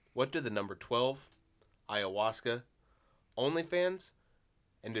What do the number 12, ayahuasca, OnlyFans,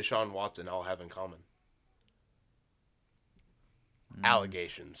 and Deshaun Watson all have in common?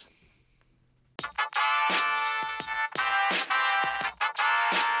 Allegations.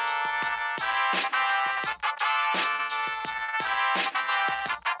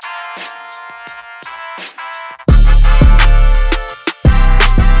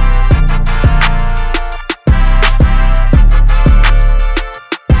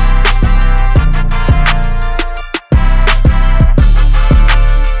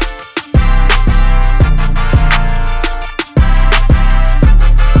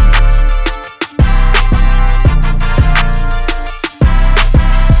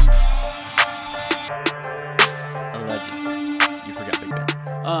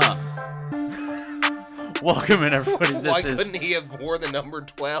 Welcome in, everybody. Why couldn't he have wore the number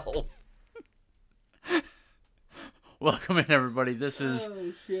 12? Welcome in, everybody. This is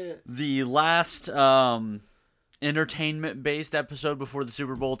the last entertainment-based episode before the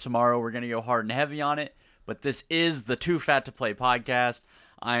Super Bowl. Tomorrow we're going to go hard and heavy on it, but this is the Too Fat to Play podcast.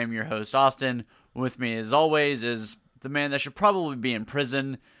 I am your host, Austin. With me, as always, is the man that should probably be in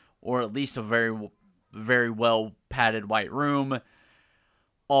prison, or at least a very, very well-padded white room.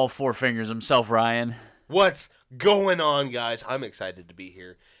 All four fingers himself, Ryan. What's going on, guys? I'm excited to be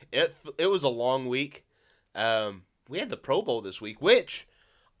here. It was a long week. We had the Pro Bowl this week, which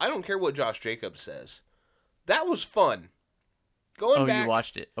I don't care what Josh Jacobs says. That was fun. Going back, you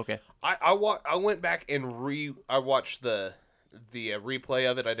watched it? Okay. I went back and I watched the replay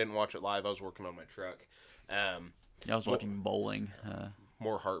of it. I didn't watch it live. I was working on my truck. I was watching bowling.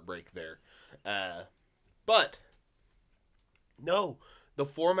 More heartbreak there. But no, the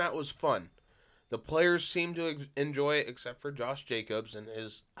format was fun. The players seemed to enjoy it, except for Josh Jacobs and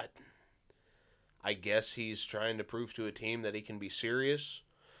his. I guess he's trying to prove to a team that he can be serious.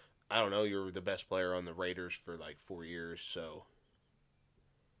 I don't know. You're the best player on the Raiders for like 4 years, so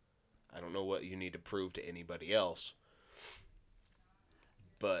I don't know what you need to prove to anybody else.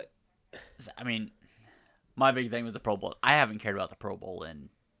 But I mean, my big thing with the Pro Bowl, I haven't cared about the Pro Bowl in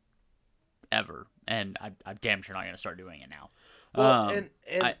ever, and I'm damn sure not going to start doing it now. Well,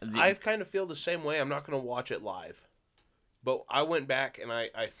 I kind of feel the same way. I'm not going to watch it live. But I went back and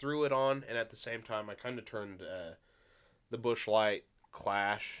I threw it on, and at the same time, I kind of turned the Busch Light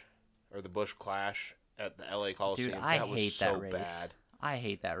Clash, or the Busch Clash at the LA Coliseum. Dude, I hate that race. Bad. I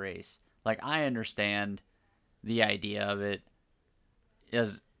hate that race. Like, I understand the idea of it.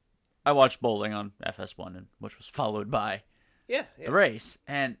 As I watched bowling on FS1, which was followed by the race.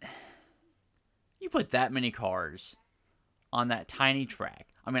 And you put that many cars on that tiny track.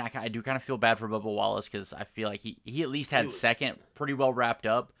 I mean, I do kind of feel bad for Bubba Wallace because I feel like he at least had second pretty well wrapped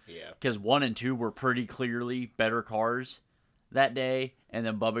up. Yeah. Because 1 and 2 were pretty clearly better cars that day, and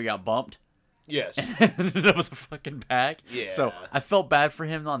then Bubba got bumped. Yes. And ended up with a fucking pack. Yeah. So I felt bad for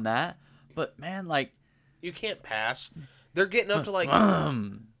him on that. But, man, like... You can't pass. They're getting up to like...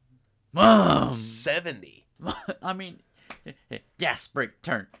 70. I mean, gas, brake,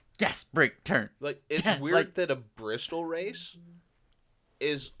 turn. Gas, brake, turn. Like, it's weird that a Bristol race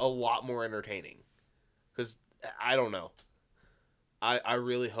is a lot more entertaining. Because, I don't know. I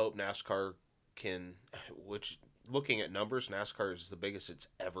really hope NASCAR can... Which, looking at numbers, NASCAR is the biggest it's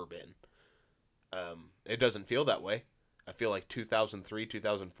ever been. It doesn't feel that way. I feel like 2003,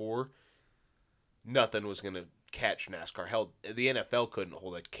 2004, nothing was going to catch NASCAR. Hell, the NFL couldn't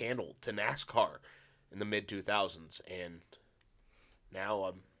hold a candle to NASCAR in the mid-2000s. And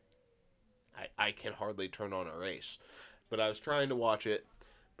now I can hardly turn on a race. But I was trying to watch it.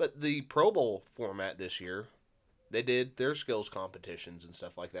 But the Pro Bowl format this year, they did their skills competitions and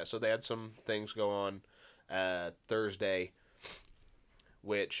stuff like that. So they had some things go on Thursday,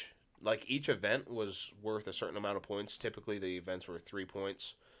 which, like, each event was worth a certain amount of points. Typically, the events were 3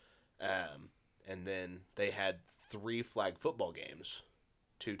 points. And then they had 3 flag football games,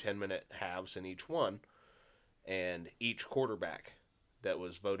 2 10-minute halves in each one, and each quarterback that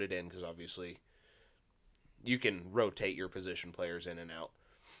was voted in, because obviously you can rotate your position players in and out.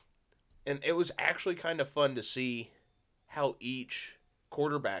 And it was actually kind of fun to see how each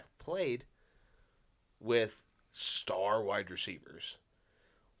quarterback played with star wide receivers.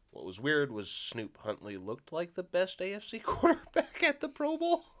 What was weird was Snoop Huntley looked like the best AFC quarterback at the Pro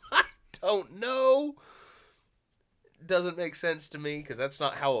Bowl. I don't know. Doesn't make sense to me because that's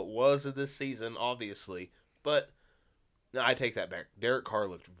not how it was in this season, obviously. But no, I take that back. Derek Carr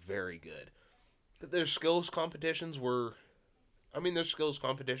looked very good. But their skills competitions were... I mean, their skills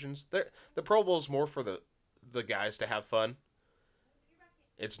competitions. The Pro Bowl is more for the guys to have fun.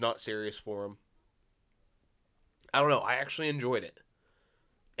 It's not serious for them. I don't know. I actually enjoyed it.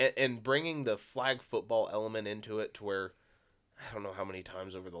 and bringing the flag football element into it to where I don't know how many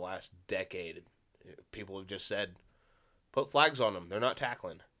times over the last decade people have just said, put flags on them. They're not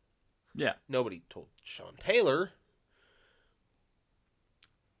tackling. Yeah. Nobody told Sean Taylor.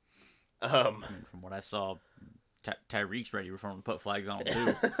 I mean, from what I saw, Tyreek's ready for him to put flags on him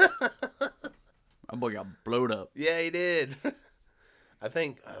too. That boy got blowed up. Yeah, he did. I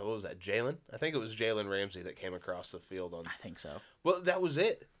think, what was that, Jalen? I think it was Jalen Ramsey that came across the field on. I think so. Well, that was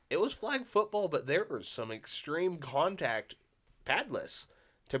it. It was flag football, but there was some extreme contact padless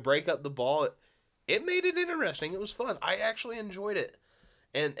to break up the ball. It made it interesting. It was fun. I actually enjoyed it.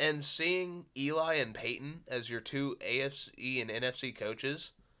 And seeing Eli and Peyton as your two AFC and NFC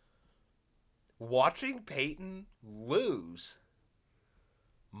coaches, watching Peyton lose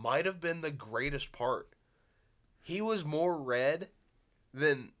might have been the greatest part. He was more red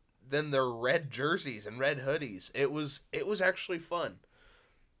than their red jerseys and red hoodies. It was actually fun.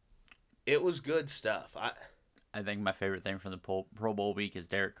 It was good stuff. I think my favorite thing from the Pro Bowl week is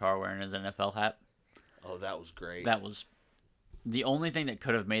Derek Carr wearing his NFL hat. Oh, that was great. That was the only thing that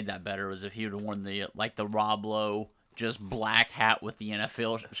could have made that better was if he would have worn the Rob Lowe just black hat with the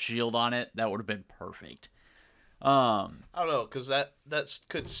NFL shield on it. That would have been perfect. I don't know, because that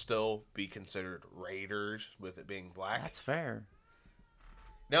could still be considered Raiders with it being black. That's fair.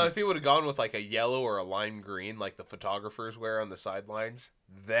 Now, if he would have gone with like a yellow or a lime green, like the photographers wear on the sidelines,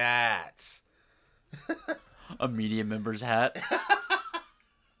 that's a media member's hat.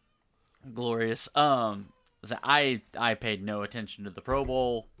 Glorious. So I paid no attention to the Pro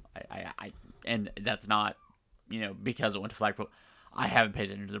Bowl. I and that's not, because it went to flag football. I haven't paid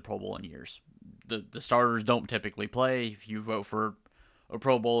attention to the Pro Bowl in years. The starters don't typically play. If you vote for a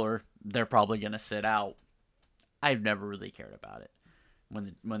Pro Bowler, they're probably gonna sit out. I've never really cared about it.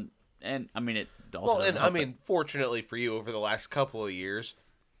 It also fortunately for you, over the last couple of years,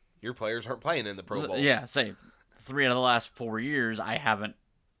 your players aren't playing in the Pro Bowl. Yeah, say 3 out of the last 4 years, I haven't.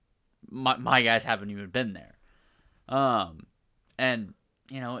 My guys haven't even been there. And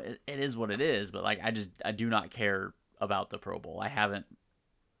it is what it is. But I do not care about the Pro Bowl. I haven't.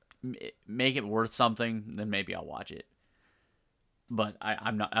 Make it worth something, then maybe I'll watch it. But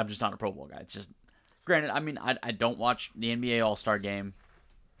I'm not. I'm just not a Pro Bowl guy. It's just. Granted, I don't watch the NBA All-Star game.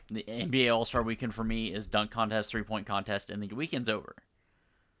 The NBA All-Star weekend for me is dunk contest, 3-point contest, and the weekend's over.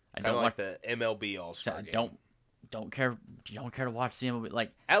 I don't like the MLB All-Star game. Don't care. You don't care to watch the MLB.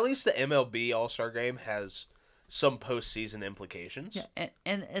 At least the MLB All-Star game has some postseason implications. Yeah,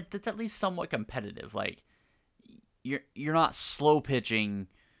 and it's at least somewhat competitive. You're not slow pitching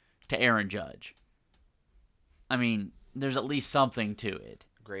to Aaron Judge. There's at least something to it.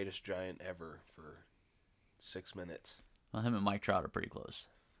 Greatest giant ever for 6 minutes. Well, him and Mike Trout are pretty close.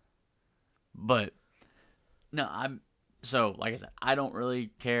 But no, like I said, I don't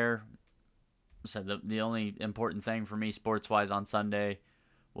really care. So the only important thing for me sports wise on Sunday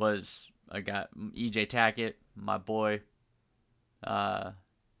was I got EJ Tackett, my boy,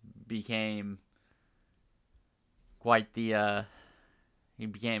 became quite the he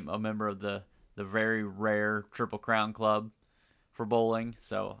became a member of the very rare Triple Crown Club for bowling,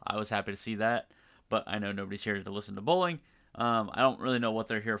 so I was happy to see that. But I know nobody's here to listen to bowling. I don't really know what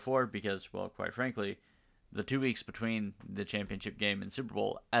they're here for because, well, quite frankly, the 2 weeks between the championship game and Super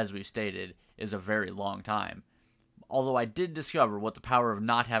Bowl, as we've stated, is a very long time. Although I did discover what the power of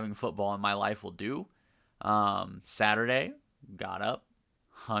not having football in my life will do. Saturday, got up,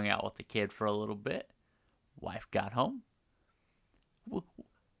 hung out with the kid for a little bit. Wife got home.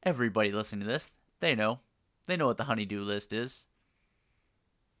 Everybody listening to this, they know what the honey-do list is.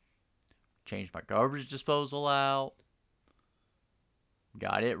 Changed my garbage disposal out.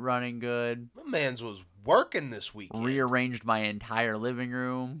 Got it running good. My man's was working this weekend. Rearranged my entire living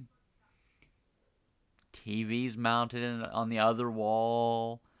room. TV's mounted on the other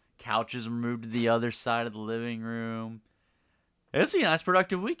wall. Couches were moved to the other side of the living room. It's a nice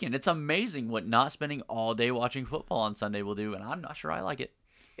productive weekend. It's amazing what not spending all day watching football on Sunday will do, and I'm not sure I like it.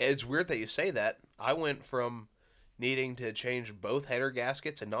 It's weird that you say that. I went from needing to change both header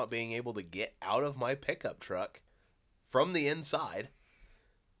gaskets and not being able to get out of my pickup truck from the inside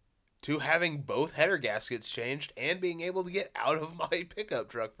to having both header gaskets changed and being able to get out of my pickup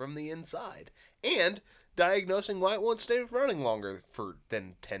truck from the inside and diagnosing why it won't stay running longer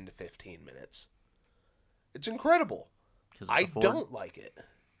than 10 to 15 minutes. It's incredible. I don't like it.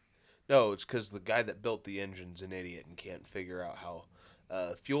 No, it's because the guy that built the engine's an idiot and can't figure out how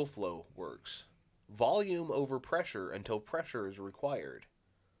fuel flow works. Volume over pressure until pressure is required.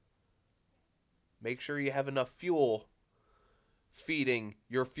 Make sure you have enough fuel feeding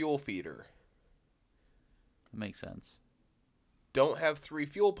your fuel feeder. That makes sense. don't have 3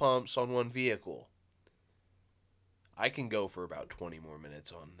 fuel pumps on one vehicle. I can go for about 20 more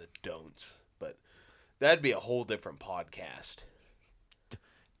minutes on the don'ts, but that'd be a whole different podcast.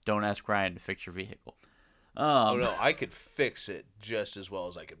 Don't ask Ryan to fix your vehicle. Oh no, I could fix it just as well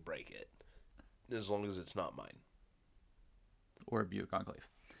as I could break it, as long as it's not mine. Or a Buick Enclave.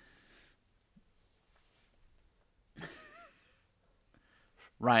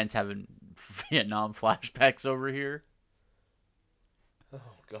 Ryan's having Vietnam flashbacks over here.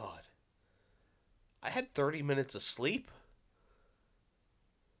 Oh, God. I had 30 minutes of sleep.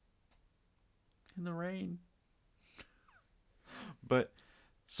 In the rain. But,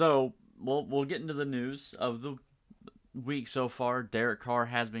 so, we'll get into the news of the week so far. Derek Carr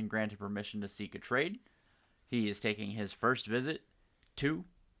has been granted permission to seek a trade. He is taking his first visit to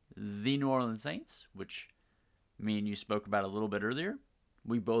the New Orleans Saints, which me and you spoke about a little bit earlier.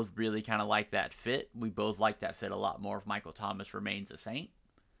 We both really kind of like that fit. We both like that fit a lot more if Michael Thomas remains a Saint.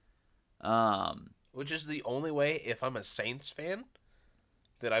 Which is the only way, if I'm a Saints fan,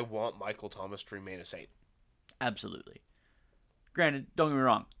 that I want Michael Thomas to remain a Saint. Absolutely. Granted, don't get me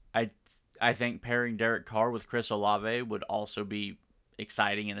wrong. I think pairing Derek Carr with Chris Olave would also be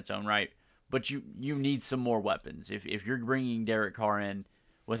exciting in its own right. But you need some more weapons. If you're bringing Derek Carr in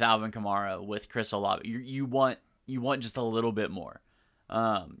with Alvin Kamara, with Chris Olave, you want just a little bit more.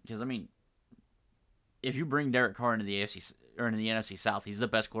 Because I mean, if you bring Derek Carr into the AFC or into the NFC South, he's the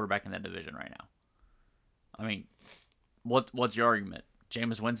best quarterback in that division right now. I mean, what's your argument?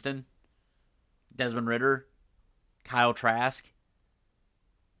 Jameis Winston, Desmond Ridder, Kyle Trask,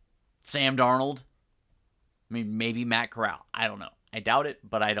 Sam Darnold. I mean, maybe Matt Corral. I don't know. I doubt it,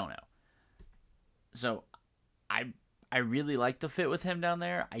 but I don't know. So, I really like the fit with him down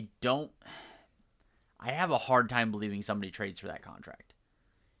there. I have a hard time believing somebody trades for that contract.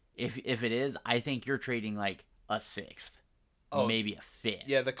 If it is, I think you're trading like a sixth, maybe a fifth.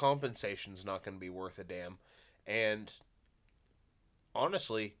 Yeah, the compensation's not going to be worth a damn. And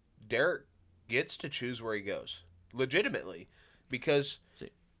honestly, Derek gets to choose where he goes, legitimately, because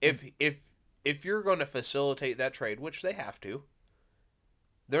if you're going to facilitate that trade, which they have to,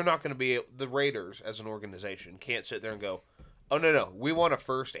 they're not going to be the Raiders as an organization can't sit there and go, oh no, we want a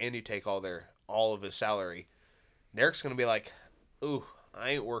first and you take all of his salary. Derek's going to be like, ooh,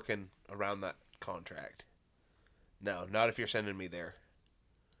 I ain't working around that contract. No, not if you're sending me there.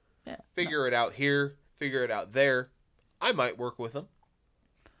 Yeah, figure it out here, figure it out there. I might work with them.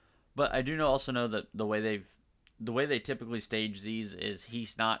 But I do also know that the way they typically stage these is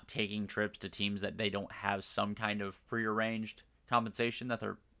he's not taking trips to teams that they don't have some kind of prearranged compensation that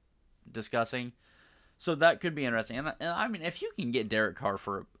they're discussing. So that could be interesting. And I mean, if you can get Derek Carr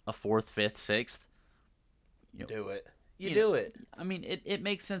for a fourth, fifth, sixth, do it. You do it. I mean, it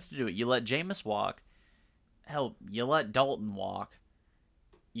makes sense to do it. You let Jameis walk. Hell, you let Dalton walk.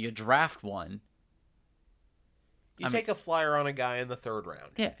 You draft one. You take a flyer on a guy in the third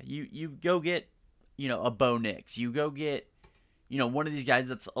round. Yeah, you go get, a Bo Nix. You go get, one of these guys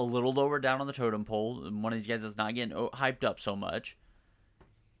that's a little lower down on the totem pole, and one of these guys that's not getting hyped up so much.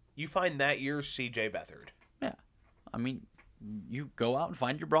 You find that year's C.J. Beathard. Yeah. I mean, you go out and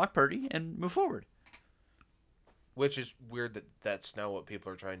find your Brock Purdy and move forward. Which is weird that that's now what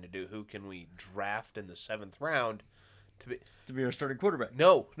people are trying to do. Who can we draft in the 7th round to be our starting quarterback?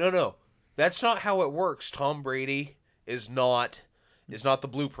 No. That's not how it works. Tom Brady is not the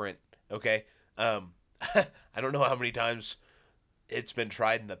blueprint, okay? I don't know how many times it's been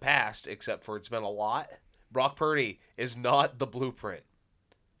tried in the past, except for it's been a lot. Brock Purdy is not the blueprint,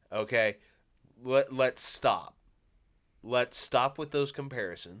 okay? Let's stop. Let's stop with those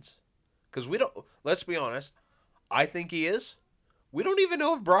comparisons. Because let's be honest, I think he is. We don't even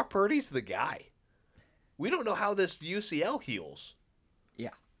know if Brock Purdy's the guy. We don't know how this UCL heals.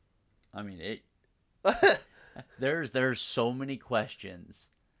 Yeah. I mean, there's so many questions,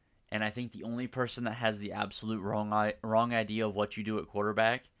 and I think the only person that has the absolute wrong idea of what you do at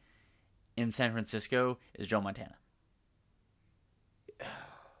quarterback in San Francisco is Joe Montana.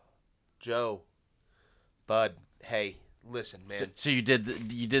 Joe, bud, hey, listen, man. So you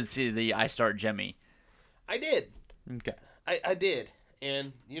did see the I Start Jimmy. I did. Okay. I did.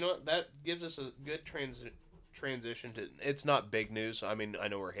 And you know what? That gives us a good transition to... It's not big news. I mean, I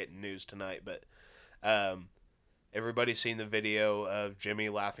know we're hitting news tonight, but everybody's seen the video of Jimmy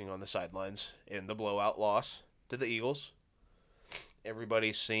laughing on the sidelines in the blowout loss to the Eagles.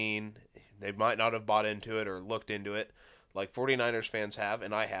 Everybody's seen... They might not have bought into it or looked into it like 49ers fans have,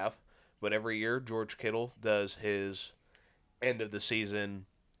 and I have. But every year, George Kittle does his end of the season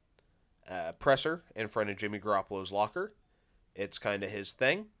presser in front of Jimmy Garoppolo's locker. It's kind of his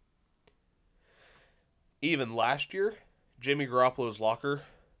thing. Even last year, Jimmy Garoppolo's locker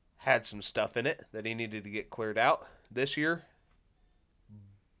had some stuff in it that he needed to get cleared out. This year,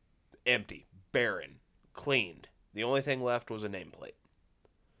 empty, barren, cleaned. The only thing left was a nameplate.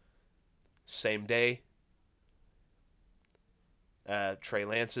 Same day, Trey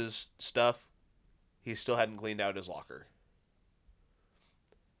Lance's stuff, he still hadn't cleaned out his locker.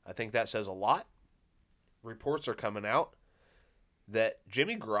 I think that says a lot. Reports are coming out that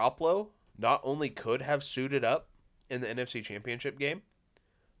Jimmy Garoppolo not only could have suited up in the NFC Championship game,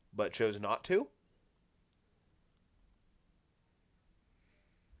 but chose not to.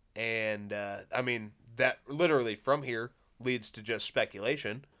 And, that literally from here leads to just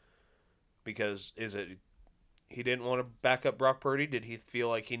speculation. Because he didn't want to back up Brock Purdy? Did he feel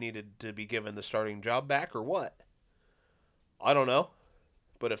like he needed to be given the starting job back or what? I don't know.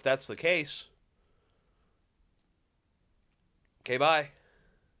 But if that's the case, okay, bye.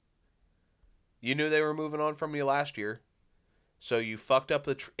 You knew they were moving on from you last year, so you fucked up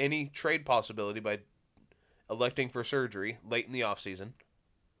any trade possibility by electing for surgery late in the offseason.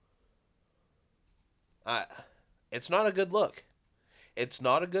 It's not a good look. It's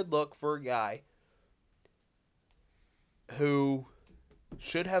not a good look for a guy who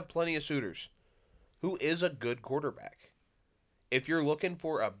should have plenty of suitors, who is a good quarterback. If you're looking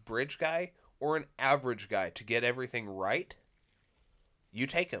for a bridge guy or an average guy to get everything right, you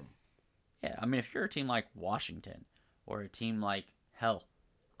take him. Yeah, I mean, if you're a team like Washington or a team like, hell,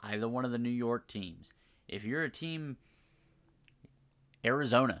 either one of the New York teams, if you're a team,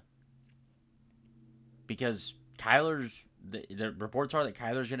 Arizona, because the reports are that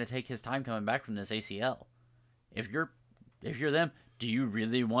Kyler's going to take his time coming back from this ACL. If you're them, do you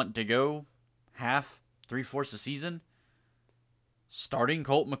really want to go half, 3/4 a season starting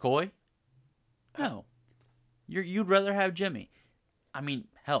Colt McCoy? No. You'd rather have Jimmy. I mean,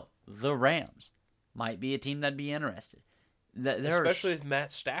 hell, the Rams might be a team that'd be interested. Especially with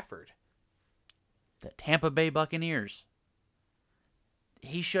Matt Stafford. The Tampa Bay Buccaneers.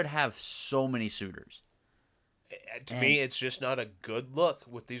 He should have so many suitors. To me, it's just not a good look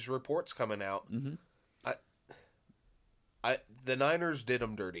with these reports coming out. Mm-hmm. The Niners did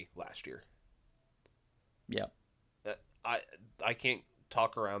them dirty last year. Yeah. I can't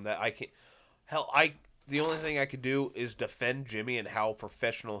talk around that. The only thing I could do is defend Jimmy and how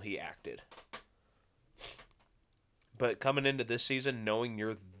professional he acted. But coming into this season, knowing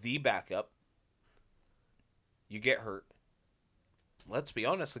you're the backup, you get hurt. Let's be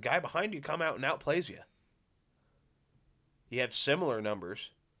honest, the guy behind you come out and outplays you. You have similar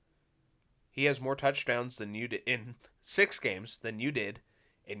numbers. He has more touchdowns than you did in 6 games than you did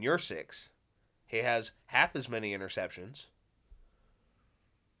in your 6. He has half as many interceptions.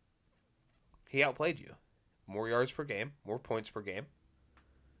 He outplayed you. More yards per game, more points per game.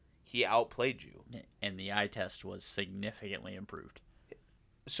 He outplayed you. And the eye test was significantly improved.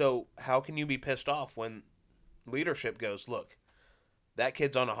 So how can you be pissed off when leadership goes, look, that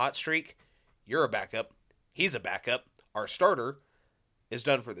kid's on a hot streak. You're a backup. He's a backup. Our starter is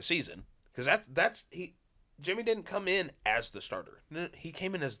done for the season. Because Jimmy didn't come in as the starter. He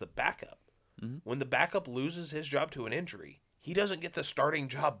came in as the backup. Mm-hmm. When the backup loses his job to an injury, he doesn't get the starting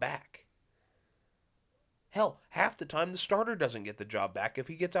job back. Hell, half the time the starter doesn't get the job back if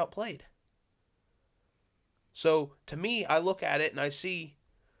he gets outplayed. So, to me, I look at it and I see,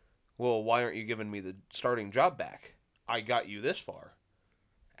 well, why aren't you giving me the starting job back? I got you this far.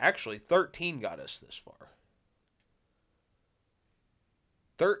 Actually, 13 got us this far.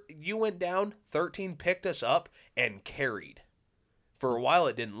 You went down, 13 picked us up, and carried. For a while,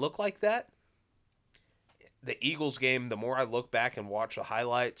 it didn't look like that. The Eagles game, the more I look back and watch the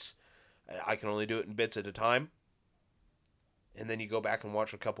highlights, I can only do it in bits at a time. And then you go back and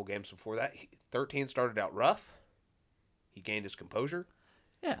watch a couple games before that. 13 started out rough. He gained his composure.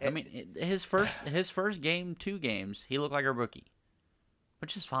 Yeah, I mean, his first game, 2 games, he looked like a rookie,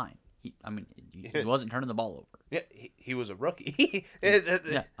 which is fine. He wasn't turning the ball over. Yeah, he was a rookie.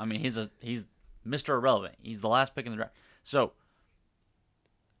 Yeah, I mean, he's Mr. Irrelevant. He's the last pick in the draft. So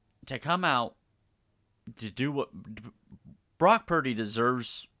to come out to do what Brock Purdy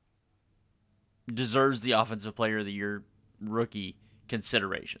deserves the Offensive Player of the Year rookie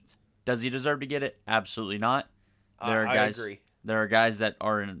considerations. Does he deserve to get it? Absolutely not. I agree. There are guys that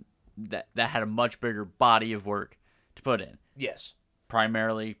had a much bigger body of work to put in. Yes.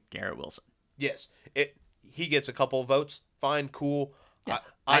 Primarily Garrett Wilson. Yes. He gets a couple of votes. Fine, cool. Yeah.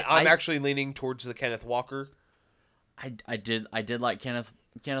 I'm actually leaning towards the Kenneth Walker. I did like Kenneth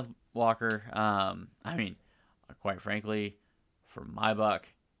Walker. I mean, quite frankly, for my buck,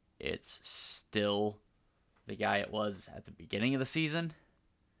 it's still the guy it was at the beginning of the season.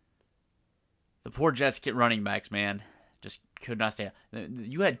 The poor Jets get running backs, man. Just could not stay.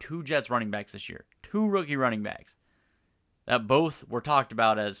 You had 2 Jets running backs this year. 2 rookie running backs. That both were talked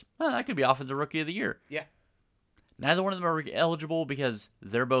about as, that could be offensive rookie of the year. Yeah. Neither one of them are eligible because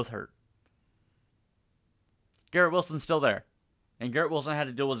they're both hurt. Garrett Wilson's still there. And Garrett Wilson had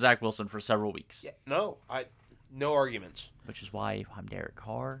to deal with Zach Wilson for several weeks. Yeah, no arguments. Which is why if I'm Derek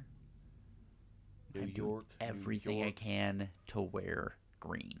Carr, New York, everything New York. I can to wear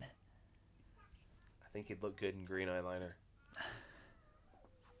green. I think he'd look good in green eyeliner.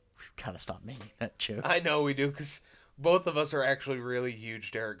 We've got to stop making that joke. I know we do, because both of us are actually really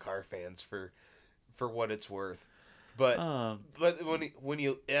huge Derek Carr fans for what it's worth. But when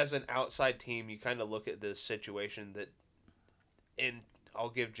you as an outside team, you kind of look at this situation that, and I'll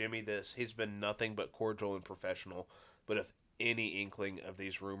give Jimmy this, he's been nothing but cordial and professional. But if any inkling of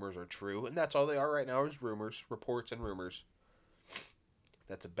these rumors are true, and that's all they are right now is rumors, reports, and rumors,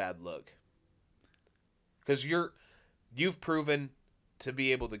 that's a bad look. Because you've proven to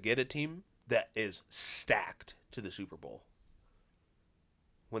be able to get a team that is stacked to the Super Bowl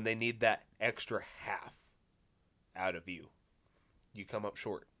when they need that extra half out of you. You come up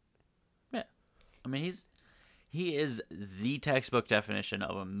short. Yeah. I mean, he is the textbook definition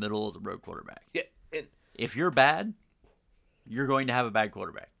of a middle-of-the-road quarterback. Yeah. And if you're bad, you're going to have a bad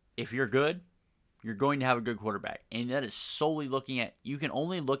quarterback. If you're good, you're going to have a good quarterback. And that is solely looking at, you can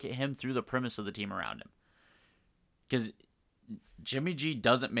only look at him through the premise of the team around him. Because Jimmy G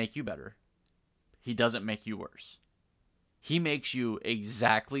doesn't make you better. He doesn't make you worse. He makes you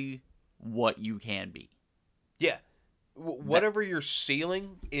exactly what you can be. Yeah. Whatever your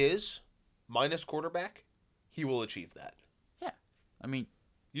ceiling is, minus quarterback, he will achieve that. Yeah. I mean,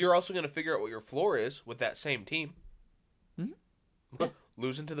 you're also going to figure out what your floor is with that same team. Mm-hmm. Yeah.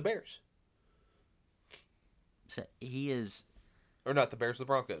 Losing to the Bears. So he is... Or not the Bears, the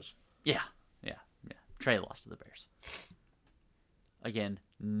Broncos. Yeah. Trey lost to the Bears. Again,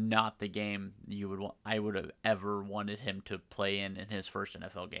 not the game I would have ever wanted him to play in his first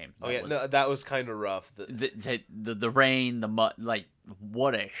NFL game. That was kind of rough. The rain, the mud, like,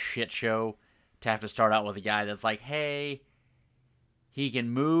 what a shit show to have to start out with a guy that's like, hey, he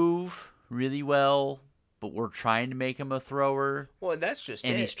can move really well, but we're trying to make him a thrower. Well, and that's just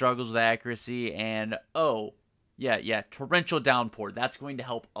and he struggles with accuracy, and torrential downpour. That's going to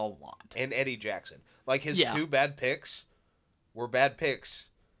help a lot. And Eddie Jackson. Like, his 2 bad picks were bad picks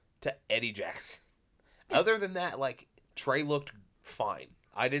to Eddie Jackson. Yeah. Other than that, like, Trey looked fine.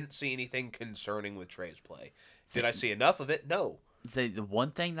 I didn't see anything concerning with Trey's play. Did I see enough of it? No. The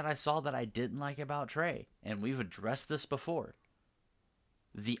one thing that I saw that I didn't like about Trey, and we've addressed this before,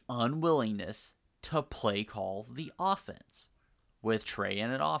 the unwillingness to play call the offense with Trey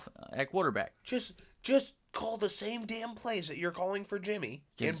and at quarterback. Just call the same damn plays that you're calling for Jimmy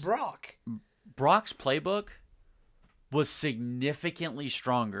and Brock. Brock's playbook was significantly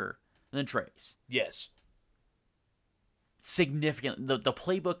stronger than Trey's. Yes. Significant. The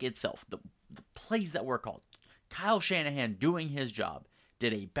playbook itself, the plays that were called. Kyle Shanahan, doing his job,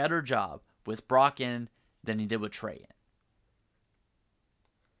 did a better job with Brock in than he did with Trey in.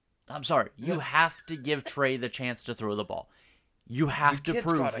 I'm sorry. You have to give Trey the chance to throw the ball. You have to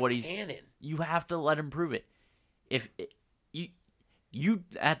prove what he's... You have to let him prove it. If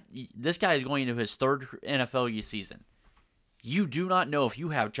this guy is going into his 3rd NFL season. You do not know if you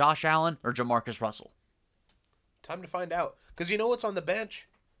have Josh Allen or Jamarcus Russell. Time to find out. Because you know what's on the bench?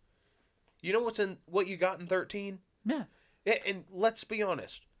 You know what you got in 13? Yeah. And let's be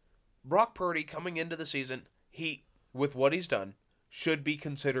honest. Brock Purdy coming into the season, with what he's done, should be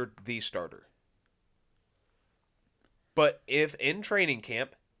considered the starter. But if in training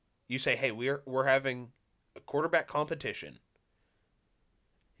camp you say, hey, we're having a quarterback competition,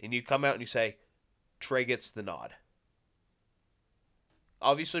 and you come out and you say, Trey gets the nod.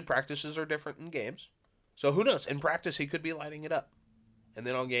 Obviously, practices are different than games. So who knows? In practice, he could be lighting it up. And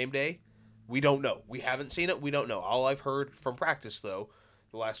then on game day, we don't know. We haven't seen it. We don't know. All I've heard from practice, though,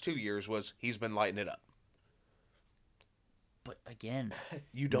 the last 2 years was he's been lighting it up. But again,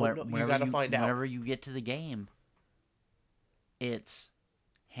 you don't know. You got to find out. Whenever you get to the game, it's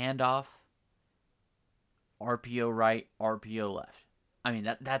handoff, RPO right, RPO left. I mean,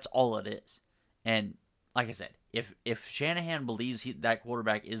 that's all it is. And like I said, if Shanahan believes that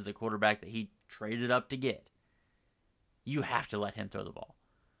quarterback is the quarterback that he traded up to get, you have to let him throw the ball.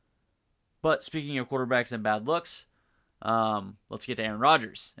 But speaking of quarterbacks and bad looks, let's get to Aaron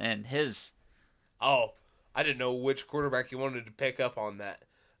Rodgers and his... Oh, I didn't know which quarterback you wanted to pick up on that.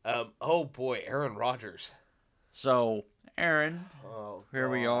 Oh boy, Aaron Rodgers. So, Aaron, here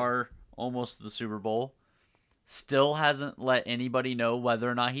we are, almost to the Super Bowl. Still hasn't let anybody know whether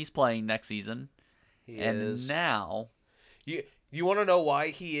or not he's playing next season. He is. And now You want to know why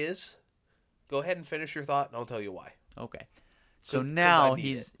he is? Go ahead and finish your thought, and I'll tell you why. Okay. So now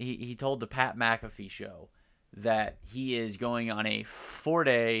he told the Pat McAfee show that he is going on a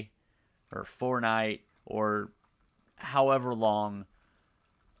 4-day or 4-night or however long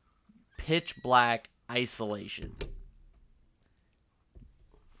pitch black isolation.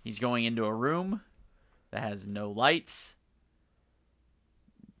 He's going into a room that has no lights,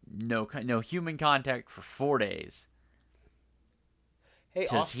 no human contact for 4 days. Hey,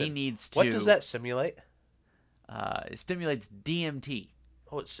 Austin, he needs to. What does that simulate? It stimulates DMT.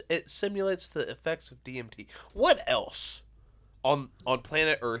 Oh, it simulates the effects of DMT. What else on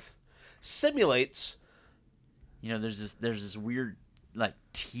planet Earth simulates? There's this weird like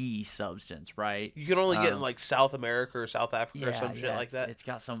tea substance, right? You can only get in like South America or South Africa or some shit like that. It's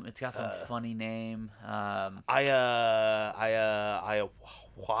got some funny name.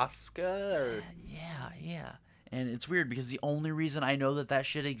 Ayahuasca or yeah. And it's weird because the only reason I know that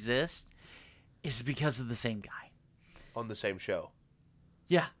shit exists is because of the same guy on the same show.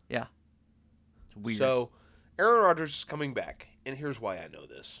 Yeah. It's weird. So, Aaron Rodgers is coming back, and here's why I know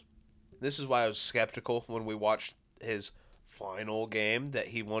this. This is why I was skeptical when we watched his final game that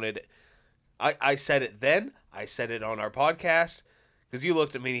he wanted. I said it then. I said it on our podcast because you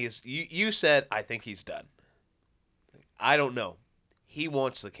looked at me. And you said I think he's done. I don't know. He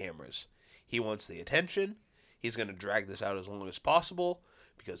wants the cameras. He wants the attention. He's going to drag this out as long as possible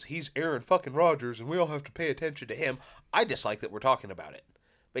because he's Aaron fucking Rodgers and we all have to pay attention to him. I dislike that we're talking about it.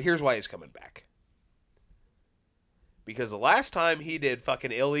 But here's why he's coming back. Because the last time he did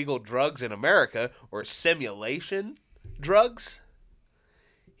fucking illegal drugs in America, or simulation drugs,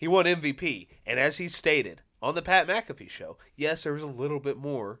 he won MVP. And as he stated on the Pat McAfee show, yes, there was a little bit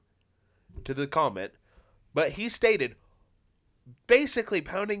more to the comment, but he stated, basically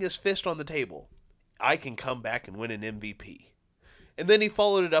pounding his fist on the table, I can come back and win an MVP. And then he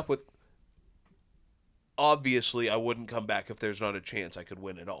followed it up with, obviously I wouldn't come back if there's not a chance I could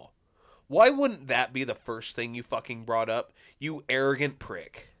win it all. Why wouldn't that be the first thing you fucking brought up, you arrogant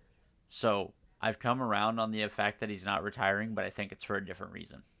prick? So, I've come around on the fact that he's not retiring, but I think it's for a different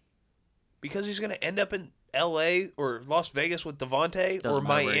reason. Because he's going to end up in L.A. or Las Vegas with Devontae or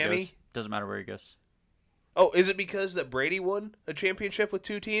Miami? Doesn't matter where he goes. Oh, is it because that Brady won a championship with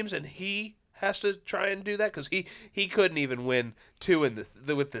 2 teams and he has to try and do that? Because he couldn't even win 2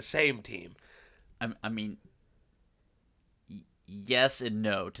 with the same team. I mean, yes and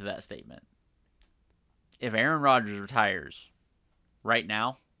no to that statement. If Aaron Rodgers retires right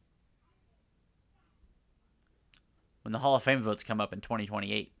now, when the Hall of Fame votes come up in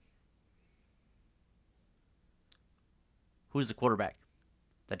 2028, who's the quarterback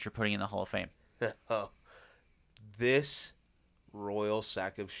that you're putting in the Hall of Fame? This royal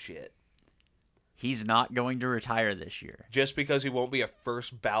sack of shit. He's not going to retire this year. Just because he won't be a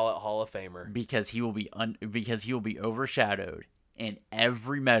first ballot Hall of Famer. Because he will be overshadowed in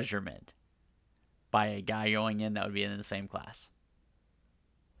every measurement by a guy going in that would be in the same class.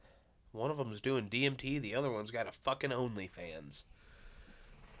 One of them's doing DMT, the other one's got a fucking OnlyFans.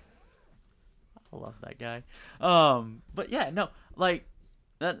 I love that guy. But yeah, no, like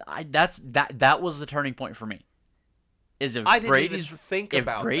that was the turning point for me. Is if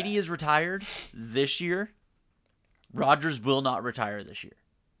Brady is retired this year, Rodgers will not retire this year.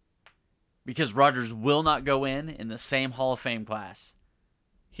 Because Rodgers will not go in the same Hall of Fame class.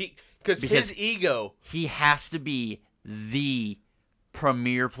 Because his ego. He has to be the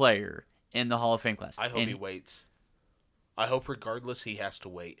premier player in the Hall of Fame class. I hope he waits. I hope regardless he has to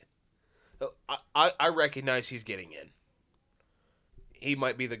wait. I recognize he's getting in. He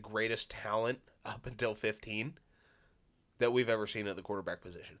might be the greatest talent up until 15 that we've ever seen at the quarterback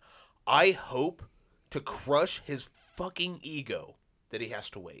position. I hope to crush his fucking ego that he has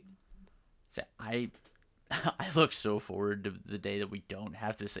to wait. I look so forward to the day that we don't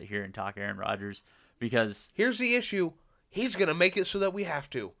have to sit here and talk Aaron Rodgers because... Here's the issue. He's going to make it so that we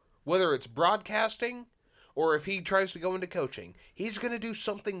have to. Whether it's broadcasting or if he tries to go into coaching. He's going to do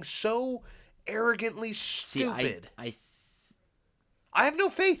something so arrogantly stupid. I have no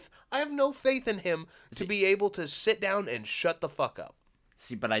faith. I have no faith in him to be able to sit down and shut the fuck up.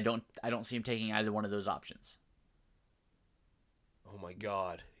 See, but I don't see him taking either one of those options. Oh my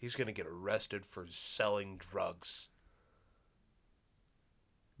God. He's going to get arrested for selling drugs.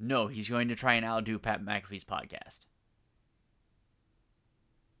 No, he's going to try and outdo Pat McAfee's podcast.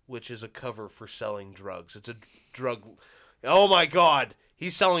 Which is a cover for selling drugs. It's a drug... Oh my God.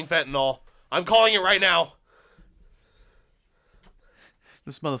 He's selling fentanyl. I'm calling it right now.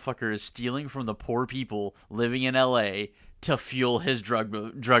 This motherfucker is stealing from the poor people living in L.A. to fuel his drug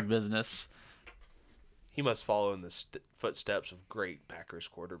business. He must follow in the footsteps of great Packers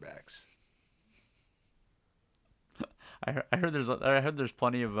quarterbacks. I heard there's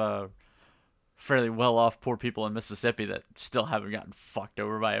plenty of fairly well off poor people in Mississippi that still haven't gotten fucked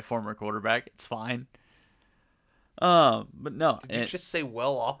over by a former quarterback. It's fine. But no. Did you just say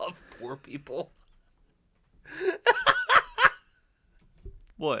well off poor people?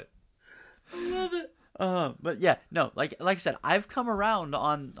 What? I love it. But yeah, no, like I said, I've come around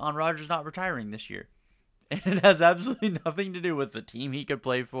on Rodgers not retiring this year. And it has absolutely nothing to do with the team he could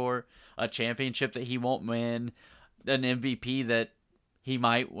play for, a championship that he won't win, an MVP that he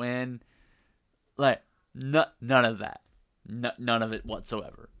might win. Like, none of that. None of it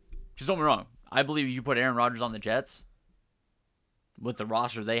whatsoever. Just don't get me wrong. I believe you put Aaron Rodgers on the Jets with the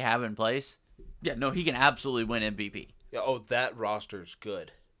roster they have in place. Yeah, no, he can absolutely win MVP. Yeah, that roster's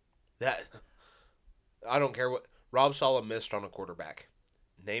good. I don't care what Rob Saleh missed on a quarterback.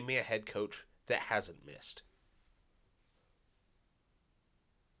 Name me a head coach that hasn't missed.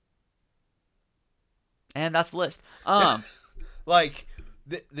 And that's the list. Like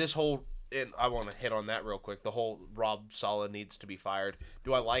this whole, and I want to hit on that real quick. The whole Rob Saleh needs to be fired.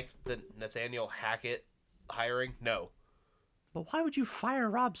 Do I like the Nathaniel Hackett hiring? No. But why would you fire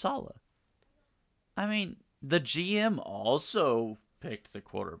Rob Saleh? I mean, the GM also picked the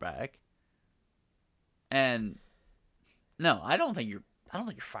quarterback. And no, I don't think you're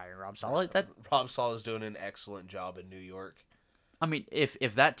firing Rob Saleh. Rob Saleh is doing an excellent job in New York. I mean, if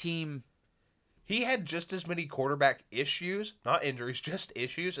that team, he had just as many quarterback issues, not injuries, just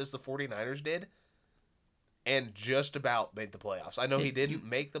issues as the 49ers did, and just about made the playoffs. I know he didn't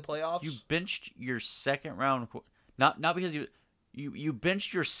make the playoffs. You benched your second round, not because you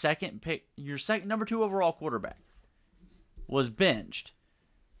benched your second pick, your second number 2 overall quarterback was benched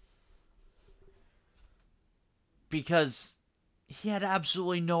because he had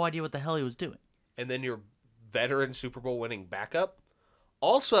absolutely no idea what the hell he was doing. And then your veteran Super Bowl winning backup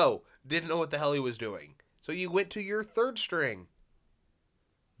also didn't know what the hell he was doing. So you went to your third string.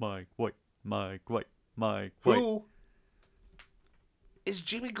 Mike White. Who is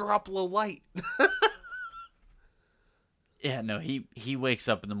Jimmy Garoppolo light? Yeah, no, he wakes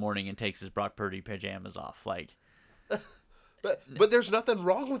up in the morning and takes his Brock Purdy pajamas off. Like, but there's nothing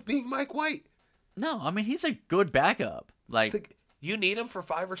wrong with being Mike White. No, I mean, he's a good backup. Like, you need him for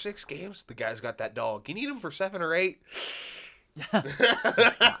 5 or 6 games. The guy's got that dog. You need him for 7 or 8.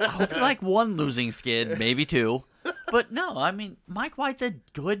 I hope you like 1 losing skid, maybe 2. But no, I mean, Mike White's a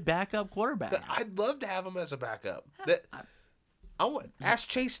good backup quarterback. I'd love to have him as a backup. Ask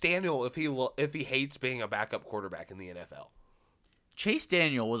Chase Daniel if he hates being a backup quarterback in the NFL. Chase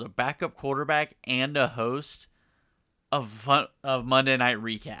Daniel was a backup quarterback and a host of Monday Night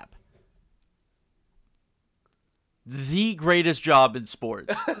Recap. The greatest job in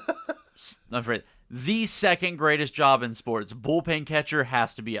sports. I'm afraid. The second greatest job in sports. Bullpen catcher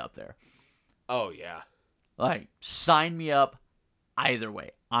has to be up there. Oh, yeah. Like, sign me up either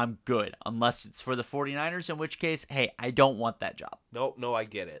way. I'm good. Unless it's for the 49ers, in which case, hey, I don't want that job. No, I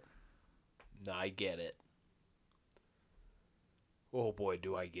get it. No, I get it. Oh, boy,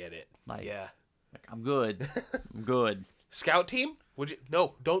 do I get it. Yeah. Like, I'm good. I'm good. Scout team? Would you?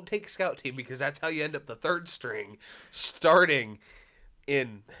 No, don't take scout team because that's how you end up the third string starting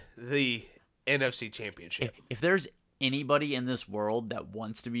in the NFC Championship. If there's anybody in this world that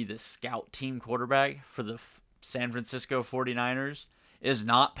wants to be the scout team quarterback for the San Francisco 49ers, is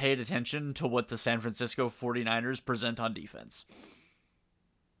not paid attention to what the San Francisco 49ers present on defense.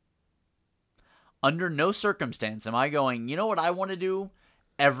 Under no circumstance am I going, you know what I want to do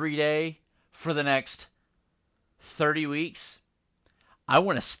every day for the next 30 weeks? I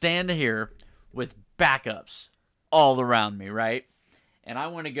want to stand here with backups all around me, right? And I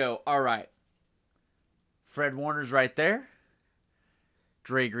want to go, all right, Fred Warner's right there.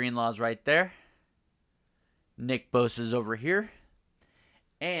 Dre Greenlaw's right there. Nick Bosa's over here.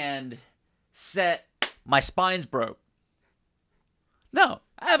 And set, my spine's broke. No,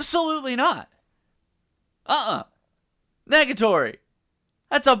 absolutely not. Negatory.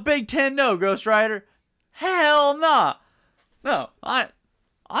 That's a Big Ten no, Ghost Rider. Hell nah. No,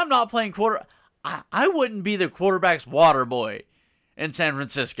 I'm not playing quarter. I wouldn't be the quarterback's water boy in San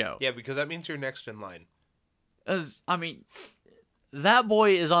Francisco. Yeah, because that means you're next in line. I mean, that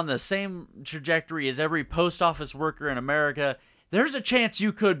boy is on the same trajectory as every post office worker in America. There's a chance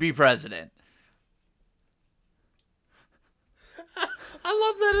you could be president. I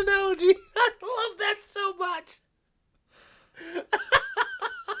love that analogy. I love that so much.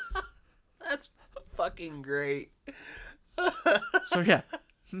 That's fucking great. So yeah,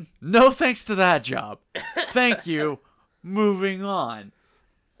 no thanks to that job. Thank you. Moving on.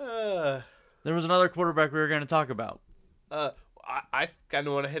 There was another quarterback we were going to talk about. I kind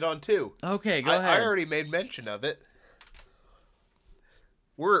of want to hit on too. Okay, go ahead. I already made mention of it.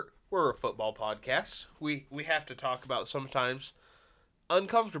 We're a football podcast. We have to talk about sometimes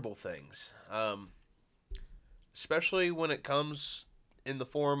uncomfortable things, especially when it comes in the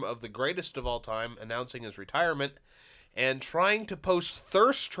form of the greatest of all time announcing his retirement and trying to post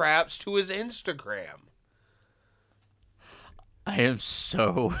thirst traps to his Instagram. I am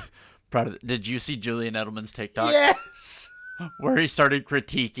so proud of it. Did you see Julian Edelman's TikTok? Yes! Where he started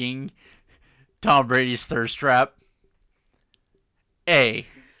critiquing Tom Brady's thirst trap. Hey,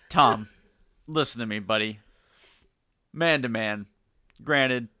 Tom, listen to me, buddy. Man to man.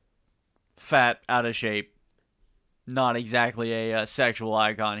 Granted, fat, out of shape. Not exactly a sexual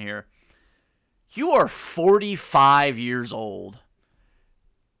icon here. You are 45 years old.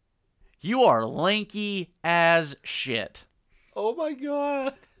 You are lanky as shit. Oh my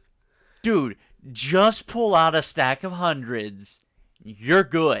god. Dude, just pull out a stack of hundreds. You're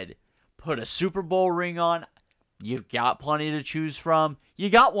good. Put a Super Bowl ring on. You've got plenty to choose from. You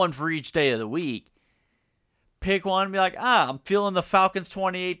got one for each day of the week. Pick one and be like, I'm feeling the Falcons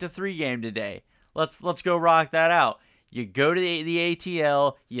 28-3 game today. Let's go rock that out. You go to the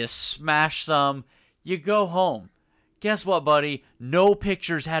ATL, you smash some, you go home. Guess what, buddy? No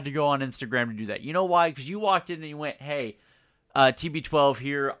pictures had to go on Instagram to do that. You know why? Because you walked in and you went, hey, TB12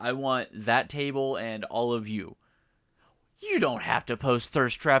 here, I want that table and all of you. You don't have to post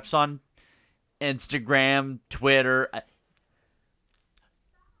thirst traps on Instagram, Twitter,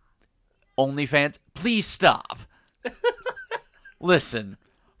 OnlyFans. Please stop. Listen,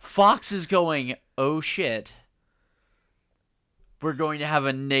 Fox is going, oh shit. We're going to have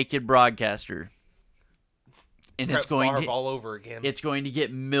a naked broadcaster. And Brett it's going Favre to all over again. It's going to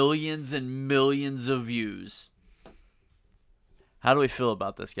get millions and millions of views. How do we feel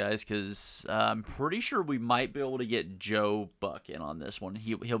about this, guys? Because I'm pretty sure we might be able to get Joe Buck in on this one.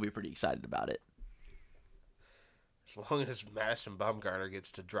 He'll be pretty excited about it. As long as Madison Bumgarner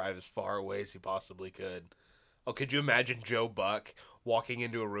gets to drive as far away as he possibly could. Oh, could you imagine Joe Buck walking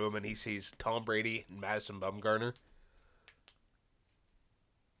into a room and he sees Tom Brady and Madison Bumgarner?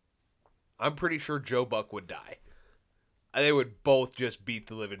 I'm pretty sure Joe Buck would die. They would both just beat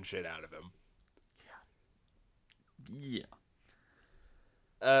the living shit out of him. Yeah.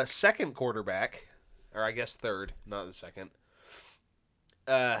 Second quarterback, or I guess third, not the second.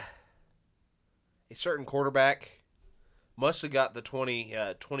 A certain quarterback must have got the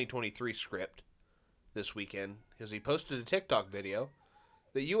 2023 script this weekend because he posted a TikTok video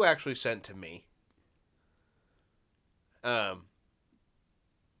that you actually sent to me.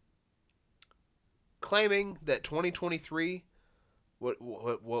 Claiming that 2023, what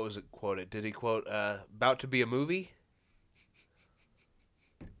was it quoted? Did he quote about to be a movie?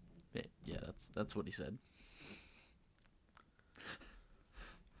 Yeah, that's what he said.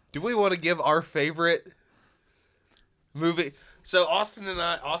 Do we want to give our favorite movie? So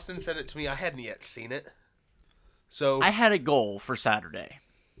Austin sent it to me. I hadn't yet seen it. So I had a goal for Saturday.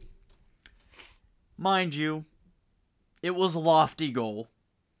 Mind you, it was a lofty goal.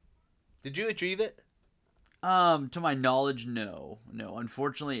 Did you achieve it? To my knowledge, no. No,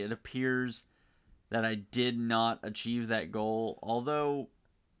 unfortunately, it appears that I did not achieve that goal. Although,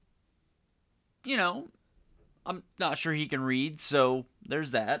 I'm not sure he can read, so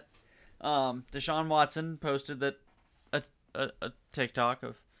there's that. Deshaun Watson posted that a TikTok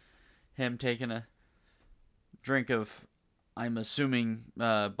of him taking a drink of, I'm assuming,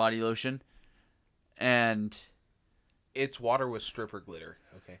 body lotion, and it's water with stripper glitter.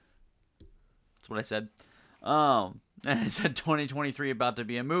 Okay, that's what I said. And it said 2023 about to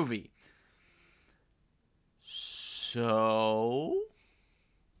be a movie. So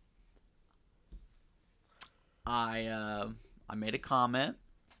I made a comment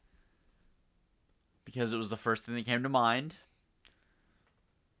because it was the first thing that came to mind.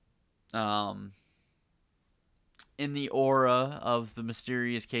 In the aura of the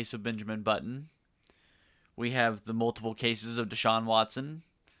mysterious case of Benjamin Button, we have the multiple cases of Deshaun Watson,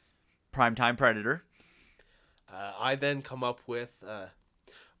 primetime predator. I then come up with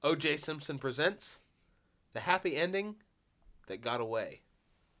O.J. Simpson Presents The Happy Ending That Got Away.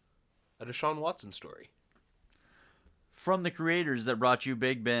 A Deshaun Watson story. From the creators that brought you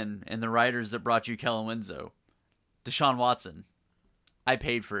Big Ben and the writers that brought you Kellen Winslow, Deshaun Watson. I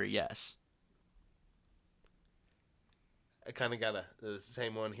paid for it, yes. I kind of got the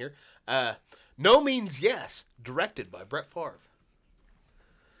same one here. No Means Yes, directed by Brett Favre.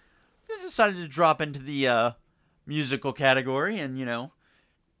 I decided to drop into the musical category, and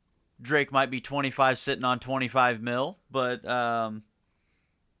Drake might be 25 sitting on 25 mil, but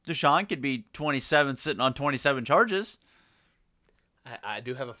Deshaun could be 27 sitting on 27 charges. I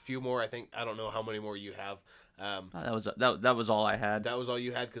do have a few more. I don't know how many more you have. That was all I had. That was all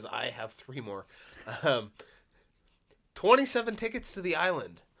you had because I have 3 more. 27 tickets to the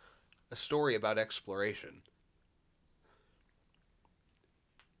island. A story about exploration.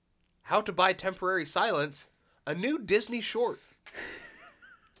 How to buy temporary silence. A new Disney short.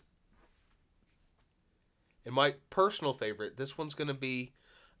 And my personal favorite, this one's going to be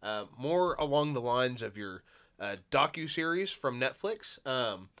more along the lines of your docuseries from Netflix,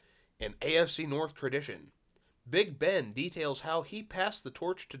 an AFC North tradition. Big Ben details how he passed the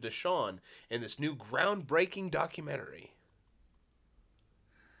torch to Deshaun in this new groundbreaking documentary.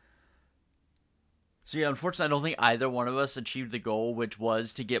 So yeah, unfortunately, I don't think either one of us achieved the goal, which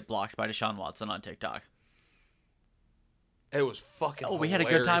was to get blocked by Deshaun Watson on TikTok. It was fucking hilarious. We had a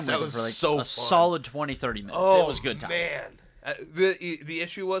good time with it for like a solid 20, 30 minutes. Oh, it was a good time. Man. The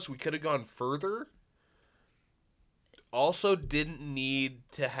issue was we could have gone further. Also didn't need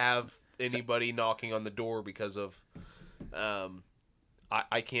to have anybody knocking on the door because of,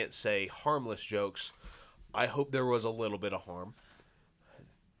 I can't say harmless jokes. I hope there was a little bit of harm.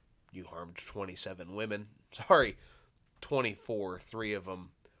 You harmed 27 women. Sorry, 24. 3 of them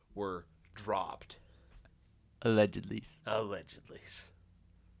were dropped. Allegedlies. I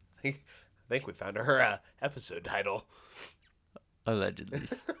think we found our episode title.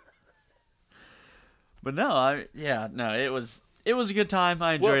 Allegedlies. But no, it was a good time.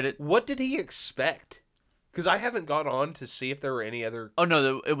 I enjoyed it. What did he expect? Because I haven't got on to see if there were any other... Oh,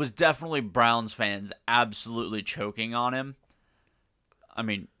 no, it was definitely Browns fans absolutely choking on him. I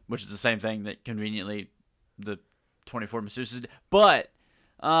mean, which is the same thing that conveniently the 24 masseuses did. But,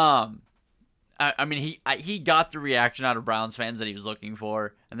 I mean, he got the reaction out of Browns fans that he was looking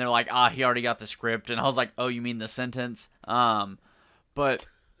for. And they're like, he already got the script. And I was like, oh, you mean the sentence? But,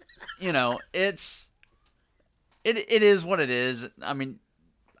 you know, it is what it is. I mean,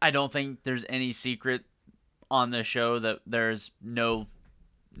 I don't think there's any secret on this show that there's no.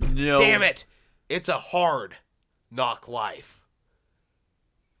 Damn it! It's a hard knock life.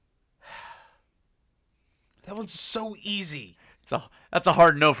 That one's so easy. That's a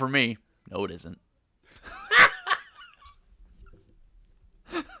hard no for me. No, it isn't.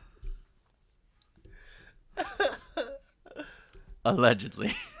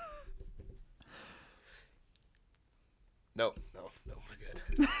 Allegedly. No,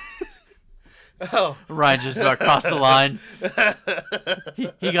 we're good. Oh, Ryan just about crossed the line.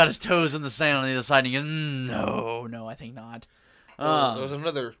 He got his toes in the sand on the other side, and he goes, no, I think not. There was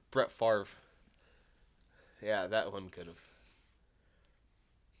another Brett Favre. Yeah, that one could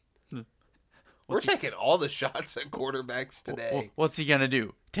have. We're taking all the shots at quarterbacks today. What's he gonna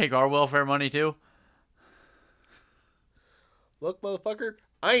do? Take our welfare money too? Look, motherfucker,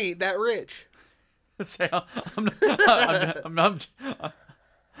 I ain't that rich. Say, I'm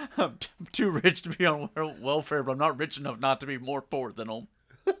too rich to be on welfare, but I'm not rich enough not to be more poor than them.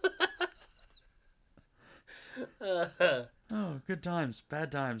 Oh, good times,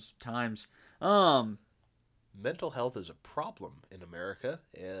 bad times. Mental health is a problem in America.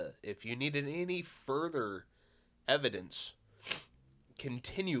 If you needed any further evidence,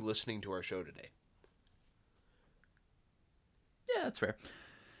 continue listening to our show today. Yeah, that's fair.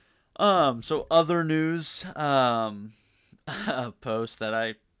 So other news, a post that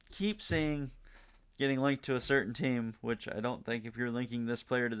I keep seeing getting linked to a certain team, which I don't think if you're linking this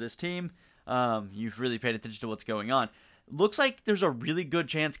player to this team, you've really paid attention to what's going on. Looks like there's a really good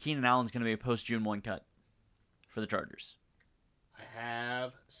chance Keenan Allen's going to be a post-June 1 cut for the Chargers. I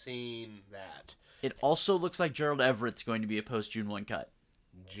have seen that. It also looks like Gerald Everett's going to be a post-June 1 cut.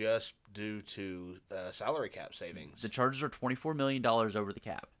 Just due to salary cap savings. The Chargers are $24 million over the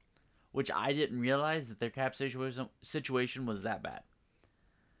cap, which I didn't realize that their cap situation was that bad.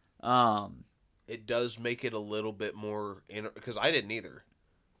 It does make it a little bit more... because I didn't either.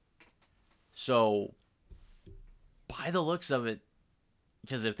 So, by the looks of it,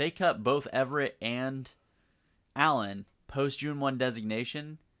 because if they cut both Everett and Allen post-June 1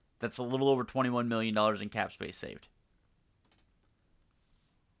 designation, that's a little over $21 million in cap space saved.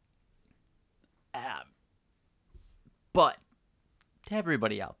 But to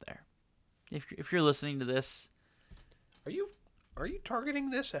everybody out there, if you're listening to this, are you targeting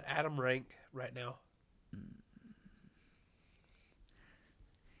this at Adam Rank right now?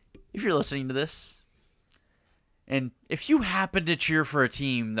 If you're listening to this, and if you happen to cheer for a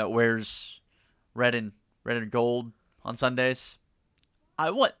team that wears red and gold on Sundays, I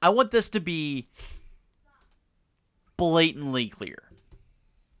want this to be blatantly clear.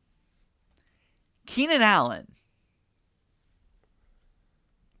 Keenan Allen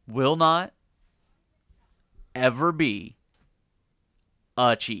will not ever be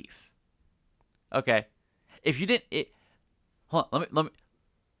a Chief. Okay. If you didn't, hold on, let me.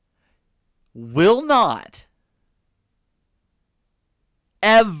 Will not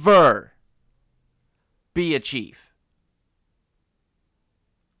ever be a Chief.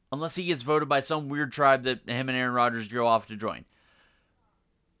 Unless he gets voted by some weird tribe that him and Aaron Rodgers go off to join.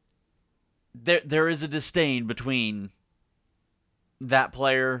 There is a disdain between that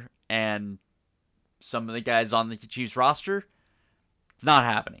player and some of the guys on the Chiefs roster. It's not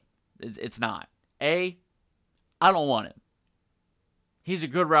happening. It's not. I don't want him. He's a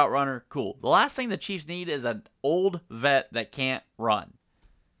good route runner. Cool. The last thing the Chiefs need is an old vet that can't run.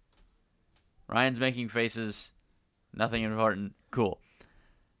 Ryan's making faces. Nothing important. Cool.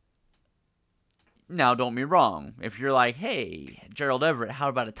 Now, don't be wrong. If you're like, hey, Gerald Everett, how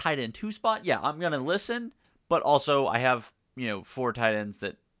about a tight end 2 spot? Yeah, I'm going to listen. But also, I have, 4 tight ends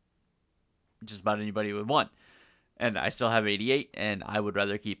that just about anybody would want. And I still have 88, and I would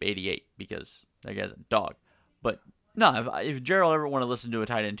rather keep 88 because that guy's a dog. But no, if Gerald Everett want to listen to a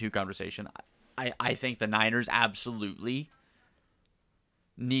tight end 2 conversation, I think the Niners absolutely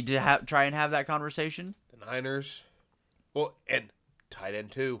need to try and have that conversation. The Niners. Well, and tight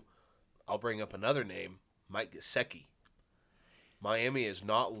end 2. I'll bring up another name, Mike Gesicki. Miami is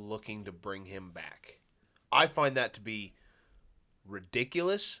not looking to bring him back. I find that to be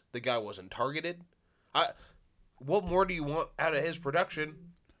ridiculous. The guy wasn't targeted. What more do you want out of his production?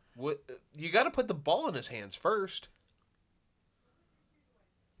 You got to put the ball in his hands first.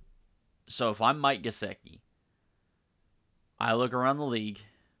 So if I'm Mike Gesicki, I look around the league,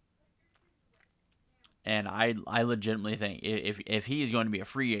 and I legitimately think if he is going to be a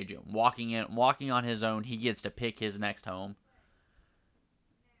free agent, walking on his own, he gets to pick his next home.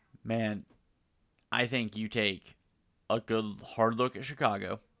 Man, I think you take a good hard look at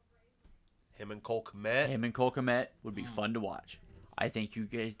Chicago. Him and Cole Kmet would be fun to watch. I think you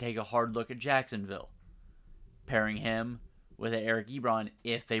could take a hard look at Jacksonville, pairing him with Eric Ebron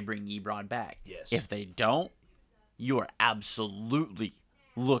if they bring Ebron back. Yes. If they don't, you are absolutely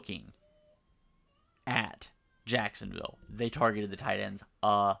looking at Jacksonville. They targeted the tight ends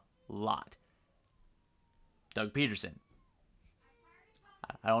a lot. Doug Peterson.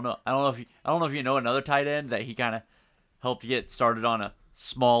 I don't know if you know another tight end that he kind of helped get started on a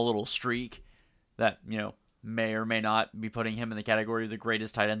small little streak that, may or may not be putting him in the category of the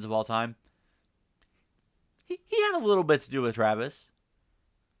greatest tight ends of all time. He had a little bit to do with Travis.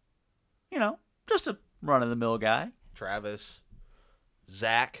 Just a run-of-the-mill guy. Travis.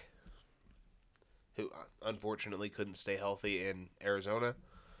 Zach, who unfortunately couldn't stay healthy in Arizona.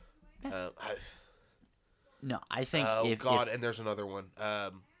 I think and there's another one.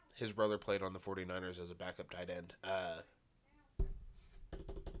 His brother played on the 49ers as a backup tight end.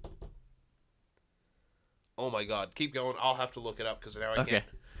 Oh my God! Keep going. I'll have to look it up because now I can't.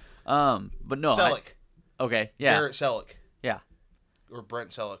 But no. Selleck. Okay. Yeah. Garrett Selleck. Yeah. Or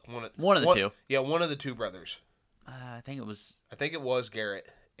Brent Selleck. One of the two. Yeah, one of the two brothers. I think it was Garrett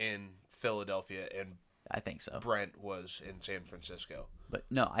in Philadelphia, and I think so. Brent was in San Francisco. But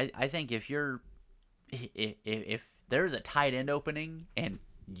no, I think if there's a tight end opening and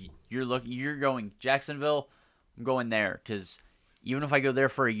you're going Jacksonville, I'm going there because even if I go there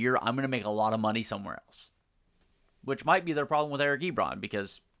for a year, I'm going to make a lot of money somewhere else. Which might be their problem with Eric Ebron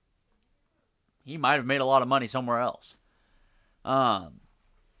because he might have made a lot of money somewhere else. But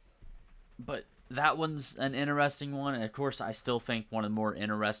that one's an interesting one. And of course, I still think one of the more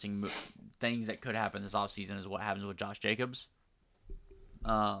interesting things that could happen this offseason is what happens with Josh Jacobs.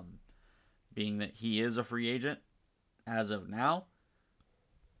 Being that he is a free agent as of now.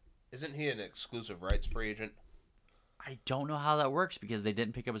 Isn't he an exclusive rights free agent? I don't know how that works because they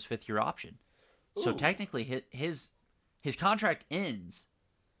didn't pick up his 5th-year option. Ooh. So technically, his contract ends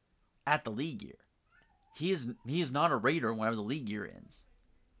at the league year. He is not a Raider whenever the league year ends.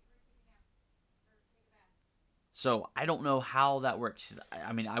 So I don't know how that works.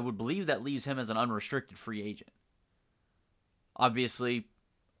 I mean, I would believe that leaves him as an unrestricted free agent. Obviously,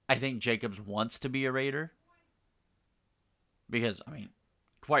 I think Jacobs wants to be a Raider. Because, I mean,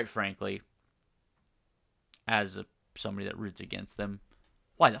 quite frankly, as somebody that roots against them,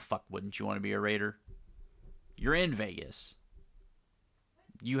 why the fuck wouldn't you want to be a Raider? You're in Vegas.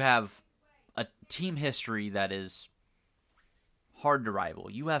 You have a team history that is hard to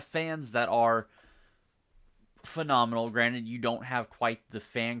rival. You have fans that are phenomenal. Granted, you don't have quite the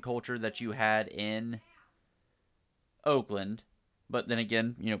fan culture that you had in Oakland. But then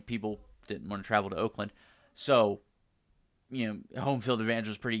again, people didn't want to travel to Oakland. So, home field advantage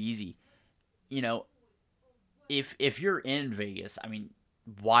was pretty easy. If you're in Vegas, I mean,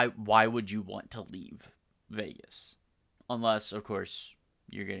 why would you want to leave Vegas? Unless, of course,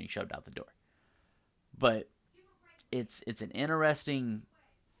 you're getting shoved out the door. But it's an interesting.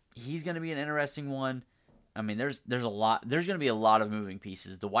 He's going to be an interesting one. I mean, there's a lot. There's going to be a lot of moving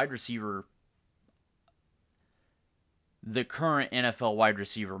pieces. The wide receiver, the current NFL wide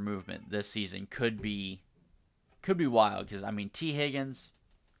receiver movement this season could be wild. Because I mean, T. Higgins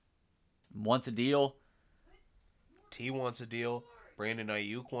wants a deal. T wants a deal. Brandon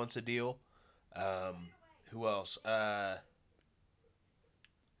Ayuk wants a deal. Who else? There's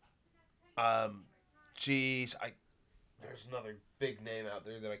another big name out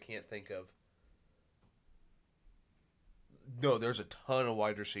there that I can't think of. No, there's a ton of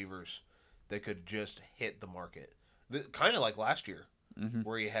wide receivers that could just hit the market. Kind of like last year,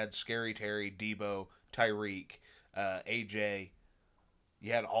 where you had Scary Terry, Debo, Tyreek, AJ.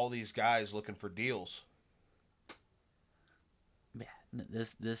 You had all these guys looking for deals. Yeah,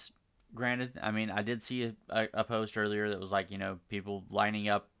 this granted, I mean, I did see a post earlier that was like, people lining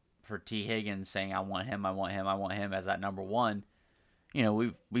up for T. Higgins saying, I want him as that number one.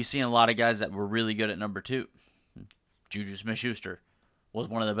 We've seen a lot of guys that were really good at number two. Juju Smith-Schuster was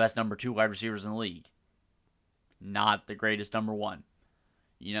one of the best number two wide receivers in the league. Not the greatest number one.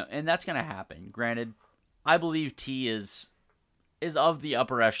 And that's going to happen. Granted, I believe T is of the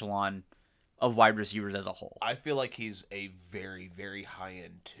upper echelon of wide receivers as a whole. I feel like he's a very, very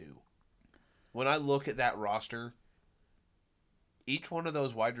high-end two. When I look at that roster, each one of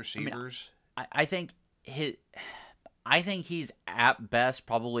those wide receivers... I think he's at best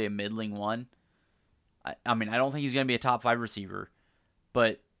probably a middling one. I mean, I don't think he's going to be a top 5 receiver,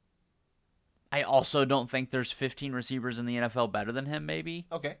 but I also don't think there's 15 receivers in the NFL better than him, maybe.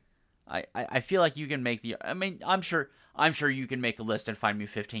 Okay. I feel like you can make I'm sure you can make a list and find me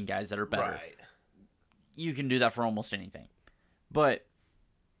 15 guys that are better. Right. You can do that for almost anything. But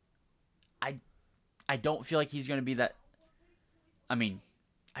I don't feel like he's going to be that. I mean,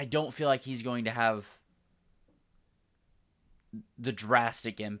 I don't feel like he's going to have the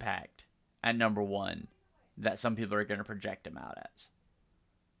drastic impact at number one that some people are going to project him out as.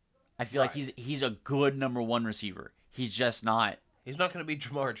 I feel like he's a good number one receiver. He's just not. He's not going to be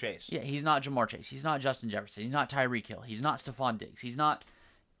Jamar Chase. Yeah, he's not Jamar Chase. He's not Justin Jefferson. He's not Tyreek Hill. He's not Stephon Diggs. He's not,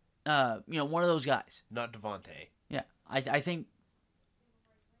 one of those guys. Not Devontae. Yeah, I think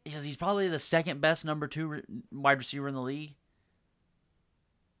because he's probably the second best number two wide receiver in the league.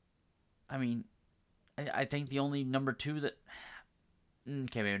 I mean, I think the only number two that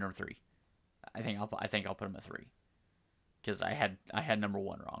okay, maybe number three. I think I'll put him at 3 because I had number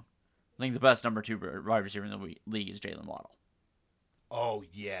 1 wrong. I think the best number 2 wide receiver in the league is Jalen Waddle. Oh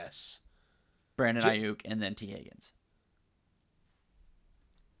yes, Brandon Ayuk and then T. Higgins.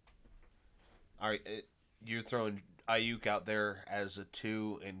 All right, you're throwing Ayuk out there as a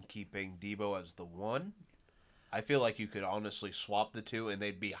 2 and keeping Debo as the 1. I feel like you could honestly swap the 2 and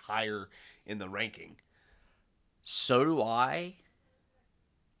they'd be higher in the ranking. So do I.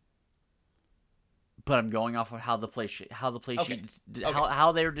 But I'm going off of how the play sheet, how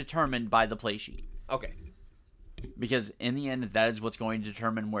they're determined by the play sheet. Okay. Because in the end, that is what's going to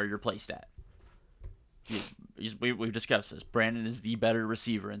determine where you're placed at. We've discussed this. Brandon is the better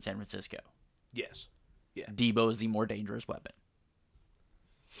receiver in San Francisco. Yes. Yeah. Debo is the more dangerous weapon.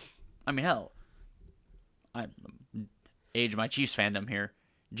 I mean, hell, I age my Chiefs fandom here.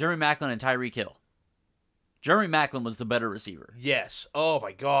 Jeremy Maclin and Tyreek Hill. Jeremy Maclin was the better receiver. Yes. Oh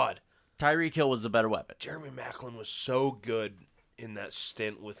my God. Tyreek Hill was the better weapon. Jeremy Maclin was so good in that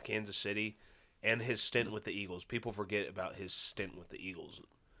stint with Kansas City and his stint with the Eagles. People forget about his stint with the Eagles.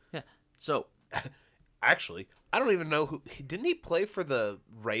 Yeah. So, actually, I don't even know who. Didn't he play for the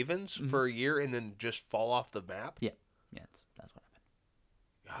Ravens for a year and then just fall off the map? Yeah. Yeah, that's what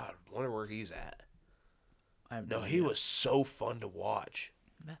happened. God, I wonder where he's at. No, he was so fun to watch.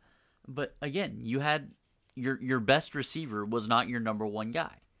 But again, you had your best receiver was not your number 1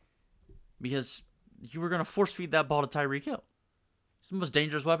 guy. Because you were going to force feed that ball to Tyreek Hill. It's the most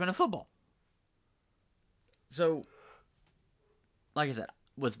dangerous weapon in football. So, like I said,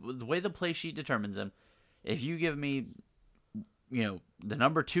 with the way the play sheet determines them, if you give me, the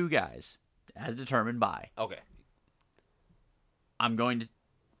number 2 guys as determined by, okay, I'm going to.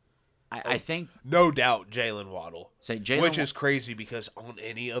 I think no doubt Jalen Waddle. Which is crazy because on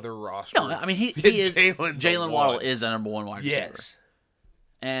any other roster, no, I mean he is Jalen Waddle is a number 1 wide receiver. Yes,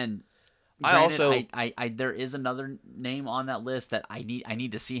 and. Granted, I there is another name on that list that I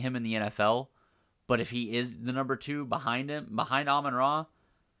need to see him in the NFL, but if he is the number 2 behind Amon-Ra,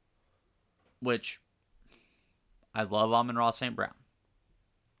 which I love Amon-Ra St. Brown,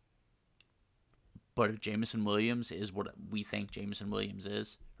 But if Jameson Williams is what we think Jameson Williams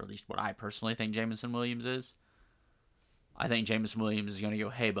is, or at least what I personally think Jameson Williams is, I think Jameson Williams is going to go,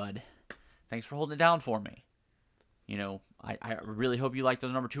 hey, bud, thanks for holding it down for me. I really hope you like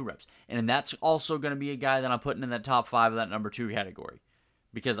those number 2 reps. And that's also going to be a guy that I'm putting in that top 5 of that number 2 category.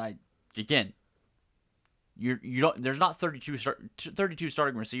 Because there's not 32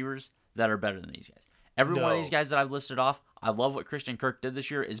 starting receivers that are better than these guys. Every one of these guys that I've listed off, I love what Christian Kirk did this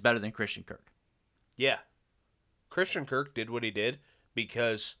year, is better than Christian Kirk. Yeah. Christian Kirk did what he did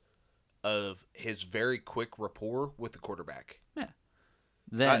because of his very quick rapport with the quarterback. Yeah.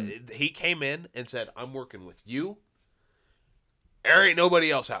 Then he came in and said, I'm working with you. There ain't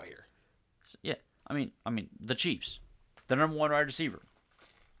nobody else out here. Yeah. I mean, the Chiefs, the number 1 wide receiver.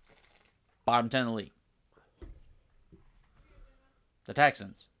 Bottom 10 in the league. The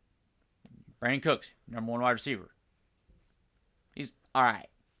Texans. Brandon Cooks, number 1 wide receiver. He's all right.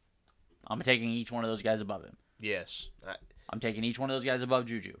 I'm taking each one of those guys above him. Yes. I'm taking each one of those guys above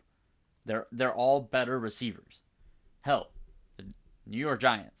Juju. They're all better receivers. Hell, the New York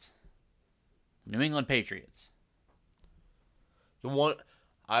Giants, New England Patriots. The one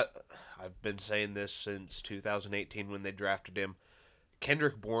I've been saying this since 2018 when they drafted him.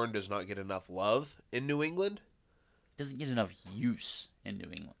 Kendrick Bourne does not get enough love in New England. Doesn't get enough use in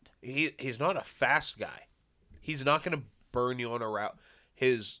New England. He's not a fast guy. He's not going to burn you on a route.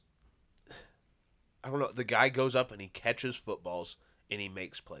 I don't know. The guy goes up and he catches footballs and he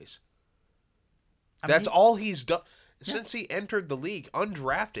makes plays. That's all he's done since he entered the league,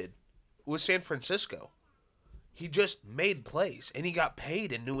 undrafted, with San Francisco. He just made plays and he got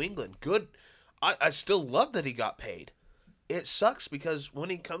paid in New England. Good. I still love that he got paid. It sucks because when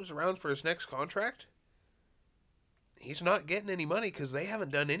he comes around for his next contract, he's not getting any money because they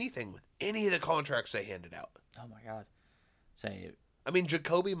haven't done anything with any of the contracts they handed out. Oh, my God.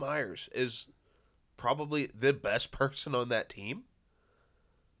 Jacoby Myers is probably the best person on that team.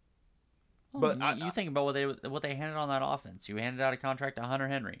 Well, but you think about what they handed on that offense. You handed out a contract to Hunter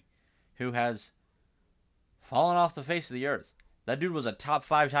Henry, who has fallen off the face of the earth. That dude was a top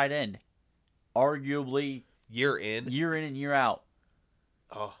 5 tight end, arguably year in and year out.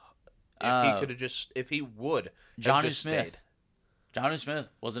 Oh, if he would, Jonnu Smith. Jonnu Smith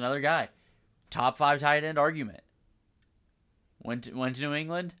was another guy, top 5 tight end argument. Went to New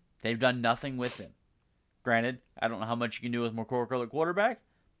England. They've done nothing with him. Granted, I don't know how much you can do with McCorkle at quarterback,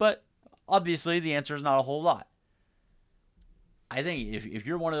 but obviously the answer is not a whole lot. I think if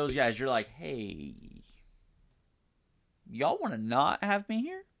you're one of those guys, you're like, hey, y'all want to not have me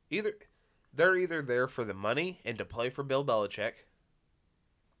here? They're either there for the money and to play for Bill Belichick,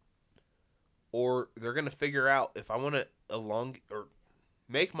 or they're going to figure out if I want to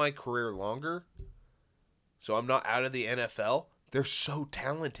make my career longer so I'm not out of the NFL. They're so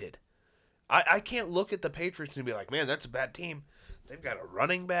talented. I can't look at the Patriots and be like, man, that's a bad team. They've got a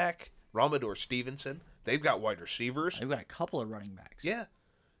running back, Ramador Stevenson. They've got wide receivers. They've got a couple of running backs. Yeah.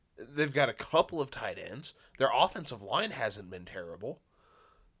 They've got a couple of tight ends. Their offensive line hasn't been terrible.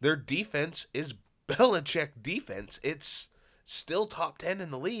 Their defense is Belichick defense. It's still top 10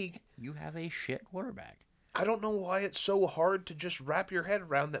 in the league. You have a shit quarterback. I don't know why it's so hard to just wrap your head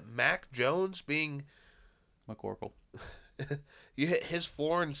around that Mac Jones being McCorkle. You hit his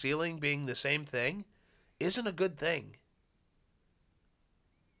floor and ceiling being the same thing isn't a good thing.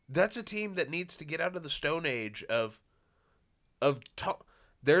 That's a team that needs to get out of the Stone Age of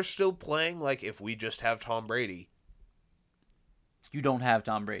they're still playing like if we just have Tom Brady. You don't have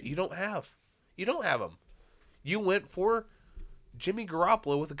Tom Brady. You don't have him. You went for Jimmy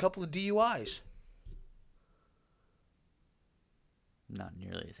Garoppolo with a couple of DUIs. Not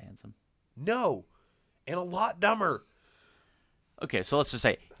nearly as handsome. No, and a lot dumber. Okay, so let's just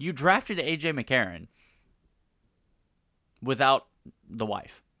say you drafted A.J. McCarron without the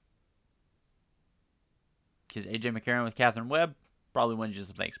wife. Because A.J. McCarron with Catherine Webb probably wins you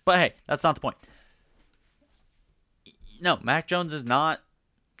some things. But hey, that's not the point. No, Mac Jones is not.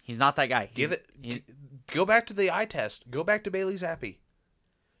 He's not that guy. Go back to the eye test. Go back to Bailey Zappi.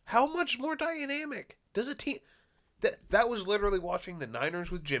 How much more dynamic does a team... That was literally watching the Niners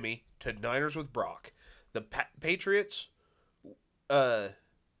with Jimmy to Niners with Brock. The Patriots...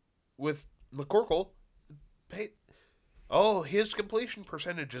 with McCorkle, his completion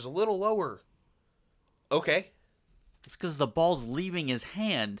percentage is a little lower. Okay. It's because the ball's leaving his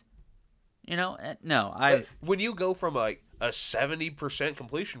hand. No, when you go from a 70%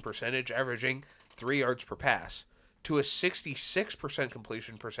 completion percentage averaging 3 yards per pass to a 66%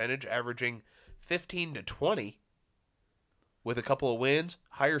 completion percentage averaging 15 to 20 with a couple of wins,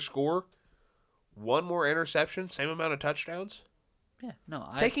 higher score, one more interception, same amount of touchdowns. Yeah,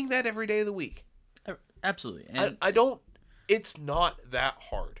 taking that every day of the week. Absolutely. And I don't. It's not that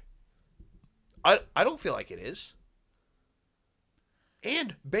hard. I don't feel like it is.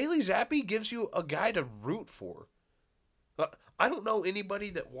 And Bailey Zappi gives you a guy to root for. I don't know anybody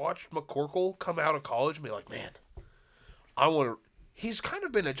that watched McCorkle come out of college and be like, man, I want to. He's kind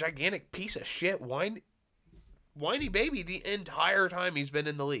of been a gigantic piece of shit, whiny baby the entire time he's been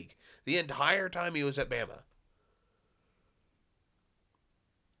in the league. The entire time he was at Bama.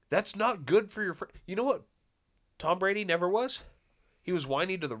 That's not good for your friend. You know what Tom Brady never was? He was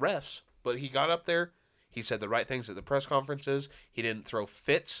whiny to the refs, but he got up there. He said the right things at the press conferences. He didn't throw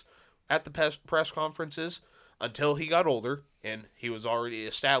fits at the press conferences until he got older, and he was already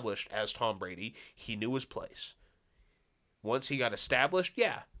established as Tom Brady. He knew his place. Once he got established,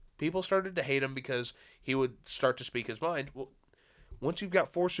 yeah, people started to hate him because he would start to speak his mind. Well, once you've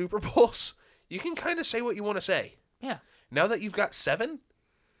got 4 Super Bowls, you can kind of say what you want to say. Yeah. Now that you've got 7...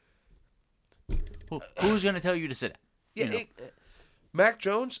 Who's going to tell you to sit down? Yeah, you know? Mac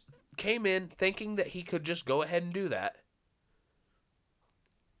Jones came in thinking that he could just go ahead and do that.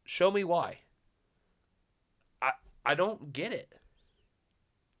 Show me why. I don't get it.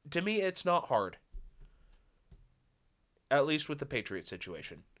 To me, it's not hard. At least with the Patriot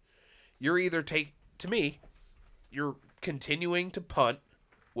situation. You're either you're continuing to punt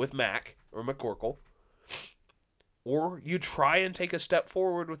with Mac or McCorkle, or you try and take a step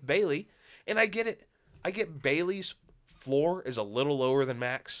forward with Bailey. And I get it. I get Bailey's floor is a little lower than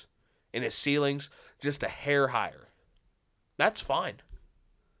Mac's, and his ceiling's just a hair higher. That's fine.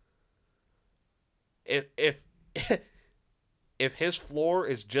 If his floor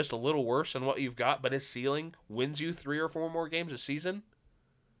is just a little worse than what you've got, but his ceiling wins you 3 or 4 more games a season,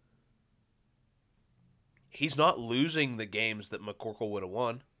 he's not losing the games that McCorkle would have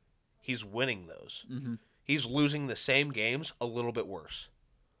won. He's winning those. Mm-hmm. He's losing the same games a little bit worse.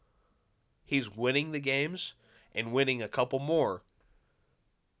 He's winning the games and winning a couple more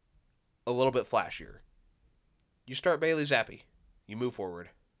a little bit flashier. You start Bailey Zappi. You move forward.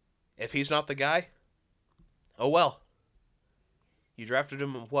 If he's not the guy, oh well. You drafted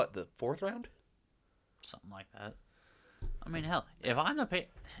him in what, the 4th round? Something like that. I mean, hell, if I'm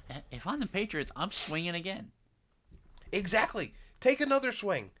the Patriots, I'm swinging again. Exactly. Take another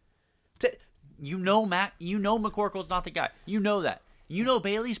swing. McCorkle's not the guy. You know that. You know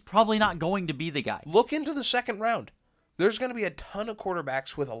Bailey's probably not going to be the guy. Look into the 2nd round. There's going to be a ton of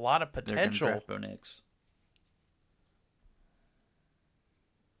quarterbacks with a lot of potential. They're going to draft Bo Nix.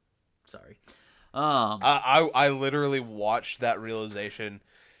 Sorry. I literally watched that realization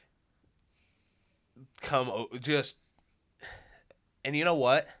come just, and you know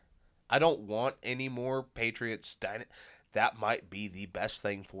what? I don't want any more Patriots. That might be the best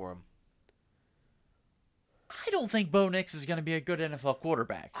thing for him. I don't think Bo Nix is going to be a good NFL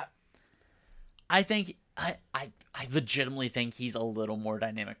quarterback. I think I legitimately think he's a little more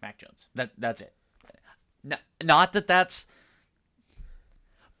dynamic Mac Jones. That's it. Not that that's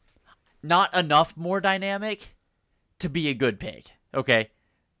not enough more dynamic to be a good pick. Okay.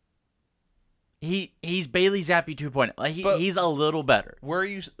 He's Bailey Zappi 2.0. He's a little better. Where are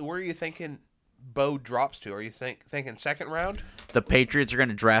you thinking Bo drops to? Are you thinking 2nd round? The Patriots are going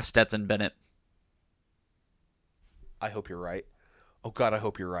to draft Stetson Bennett. I hope you're right. Oh, God, I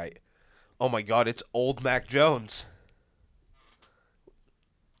hope you're right. Oh, my God, it's old Mac Jones.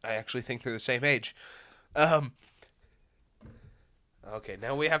 I actually think they're the same age. Okay,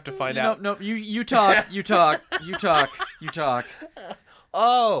 now we have to find out. No, you talk. You talk.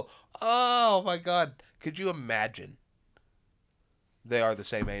 Oh, my God. Could you imagine? They are the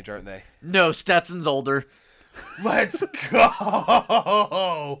same age, aren't they? No, Stetson's older. Let's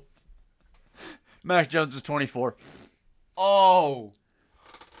go! Mac Jones is 24. Oh.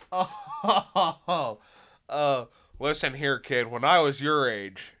 Listen here, kid. When I was your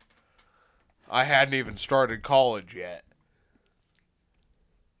age, I hadn't even started college yet.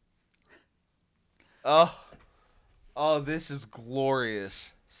 Oh, this is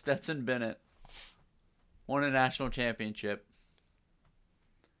glorious. Stetson Bennett won a national championship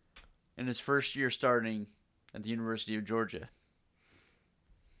in his first year starting at the University of Georgia.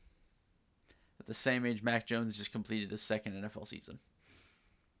 At the same age, Mac Jones just completed his 2nd NFL season.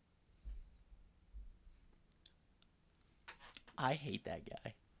 I hate that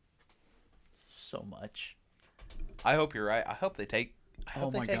guy so much. I hope you're right. I hope they take.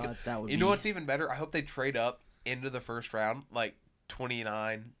 Oh my God, that would be. You know what's even better? I hope they trade up into the 1st round, like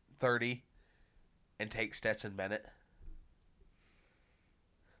 29, 30, and take Stetson Bennett.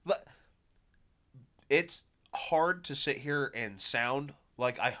 It's hard to sit here and sound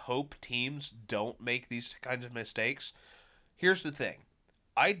like I hope teams don't make these kinds of mistakes. Here's the thing.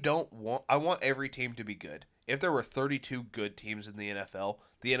 I want every team to be good. If there were 32 good teams in the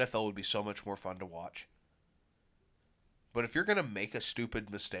NFL would be so much more fun to watch. But if you're going to make a stupid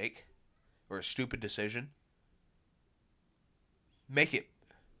mistake or a stupid decision, make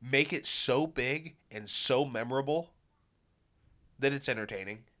it so big and so memorable that it's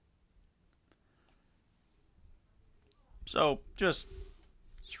entertaining. So, just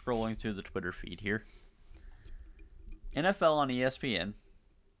scrolling through the Twitter feed here. NFL on ESPN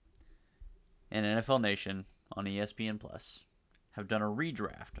and NFL Nation on ESPN Plus have done a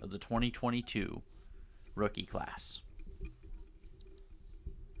redraft of the 2022 rookie class.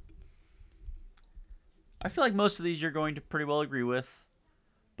 I feel like most of these you're going to pretty well agree with,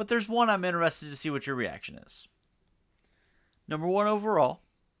 but there's one I'm interested to see what your reaction is. Number 1 overall,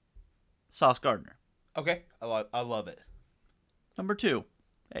 Sauce Gardner. Okay, I love it. Number 2,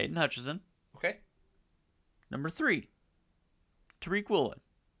 Aiden Hutchinson. Okay. Number 3, Tariq Woolen.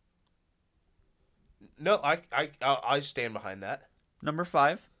 No, I stand behind that. Number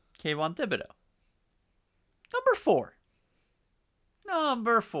 5, Kayvon Thibodeau.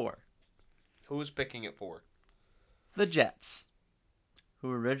 Number 4. Who was picking it for? The Jets,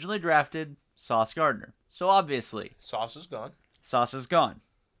 who originally drafted Sauce Gardner. So obviously, Sauce is gone. Sauce is gone.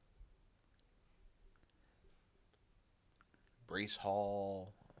 Brees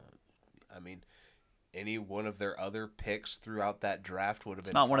Hall. I mean, any one of their other picks throughout that draft would have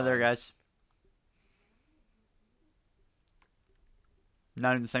been Not one of their fine. guys.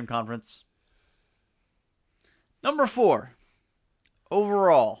 Not in the same conference. Number 4,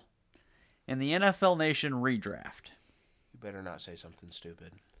 overall, in the NFL Nation redraft. You better not say something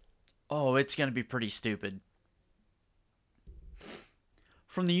stupid. Oh, it's going to be pretty stupid.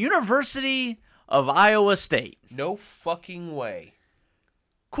 From the University of Iowa State. No fucking way.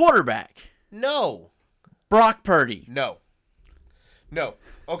 Quarterback. No. Brock Purdy. No.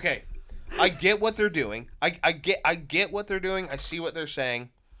 Okay. I get what they're doing. I get what they're doing. I see what they're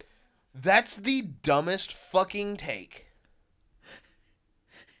saying. That's the dumbest fucking take.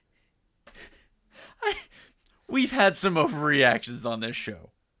 We've had some overreactions on this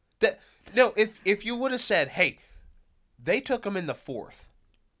show. No, if you would have said, hey, they took him in the 4th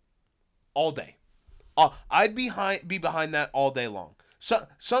all day, I'd be behind that all day long. So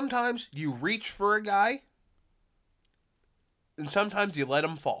sometimes you reach for a guy, and sometimes you let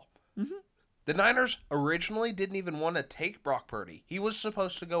him fall. Mm-hmm. The Niners originally didn't even want to take Brock Purdy. He was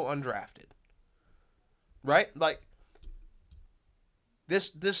supposed to go undrafted. Right? Like,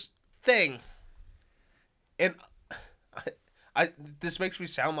 this thing, and this makes me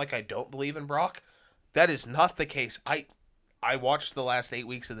sound like I don't believe in Brock. That is not the case. I watched the last 8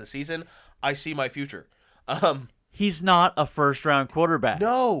 weeks of the season. I see my future. He's not a first-round quarterback.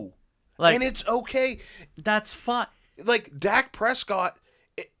 No. And it's okay. That's fine. Like, Dak Prescott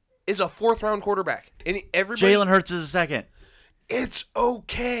is a 4th-round quarterback. And everybody... Jalen Hurts is a second. It's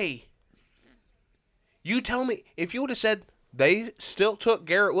okay. You tell me, if you would have said they still took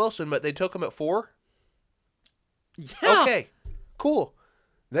Garrett Wilson, but they took him at 4? Yeah. Okay, cool.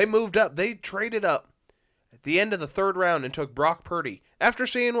 They moved up. They traded up at the end of the 3rd round and took Brock Purdy. After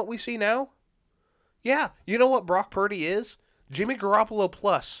seeing what we see now, yeah, you know what Brock Purdy is? Jimmy Garoppolo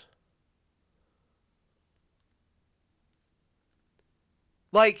plus.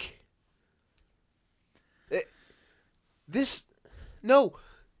 Like, no,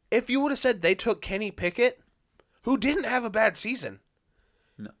 if you would have said they took Kenny Pickett, who didn't have a bad season.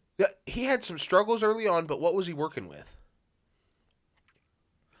 No. He had some struggles early on, but what was he working with?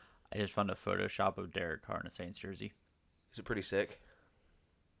 I just found a Photoshop of Derek Carr in a Saints jersey. Is it pretty sick?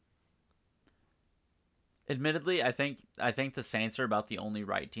 Admittedly, I think the Saints are about the only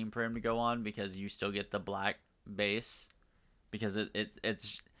right team for him to go on because you still get the black base because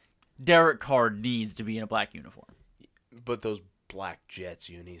it's Derek Carr needs to be in a black uniform. But those black Jets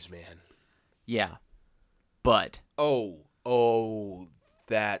unis, man. Yeah. But oh,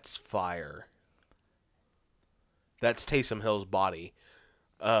 that's fire. That's Taysom Hill's body.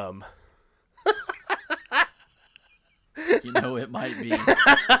 You know it might be.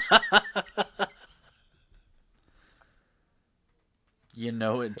 You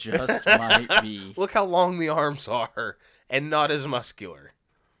know it just might be. Look how long the arms are and not as muscular.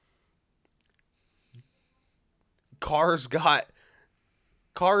 Carr's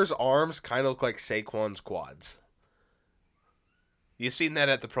arms kind of look like Saquon's quads. You seen that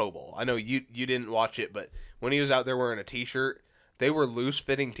at the Pro Bowl. I know you didn't watch it, but when he was out there wearing a t-shirt, they were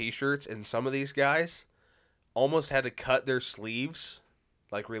loose-fitting t-shirts, and some of these guys almost had to cut their sleeves,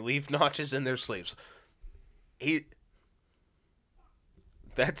 like relief notches in their sleeves.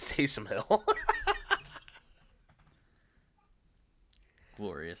 That's Taysom Hill.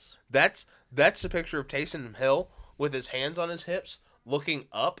 glorious. That's the picture of Taysom Hill with his hands on his hips, looking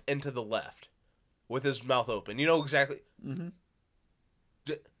up and to the left, with his mouth open. You know exactly. Mm-hmm.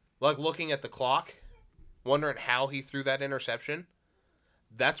 Like looking at the clock, wondering how he threw that interception.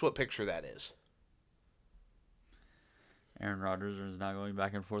 That's what picture that is. Aaron Rodgers is now going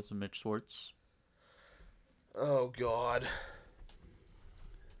back and forth with Mitch Schwartz. Oh, God.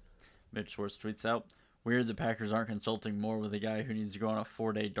 Mitch Schwartz tweets out, "Weird the Packers aren't consulting more with a guy who needs to go on a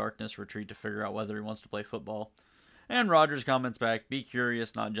 4-day darkness retreat to figure out whether he wants to play football." And Rodgers comments back, "Be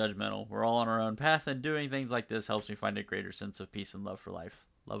curious, not judgmental. We're all on our own path, and doing things like this helps me find a greater sense of peace and love for life.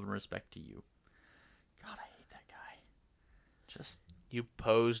 Love and respect to you." God, I hate that guy. Just... You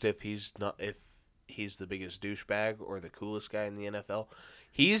posed if he's the biggest douchebag or the coolest guy in the NFL.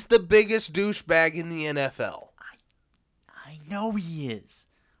 He's the biggest douchebag in the NFL. I know he is.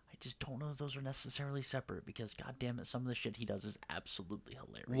 I just don't know if those are necessarily separate because, God damn it, some of the shit he does is absolutely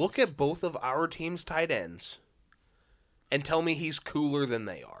hilarious. Look at both of our team's tight ends and tell me he's cooler than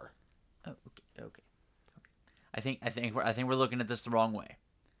they are. Oh, okay. I think we're looking at this the wrong way.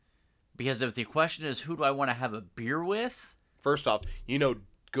 Because if the question is who do I want to have a beer with? First off, you know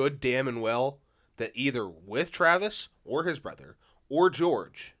good damn and well that either with Travis or his brother or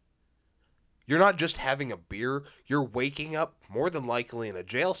George, you're not just having a beer, you're waking up more than likely in a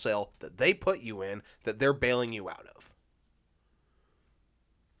jail cell that they put you in that they're bailing you out of.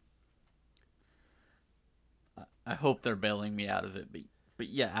 I hope they're bailing me out of it, but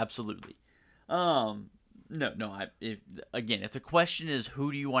yeah, absolutely. If the question is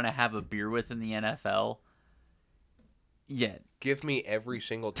who do you want to have a beer with in the NFL? Yeah. Give me every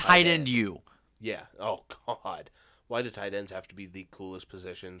single tight end you. Yeah. Oh, God. Why do tight ends have to be the coolest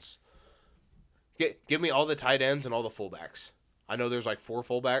positions? Give me all the tight ends and all the fullbacks. I know there's like 4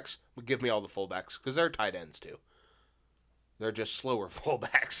 fullbacks, but give me all the fullbacks because they're tight ends too. They're just slower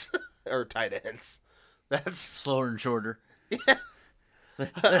fullbacks or tight ends. That's slower and shorter. Yeah.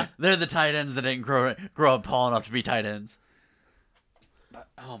 They're the tight ends that didn't grow up tall enough to be tight ends. But,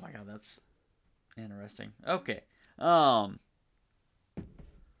 oh my God, that's interesting. Okay. All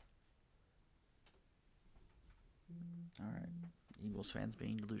right. Eagles fans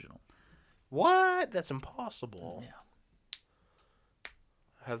being delusional. What? That's impossible. Yeah.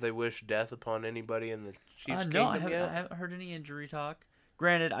 Have they wished death upon anybody in the Chiefs No, kingdom yet? I haven't heard any injury talk.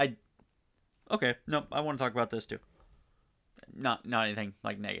 Granted, I want to talk about this too. Not anything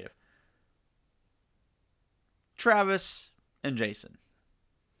like negative. Travis and Jason.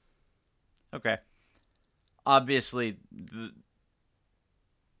 Okay. Obviously,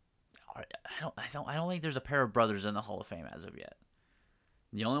 I don't think there's a pair of brothers in the Hall of Fame as of yet.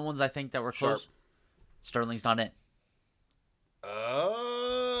 The only ones I think that were close, Sterling's not in.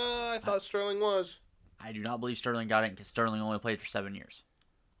 I thought Sterling was. I do not believe Sterling got in because Sterling only played for 7 years.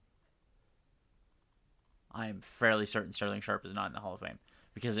 I am fairly certain Sterling Sharp is not in the Hall of Fame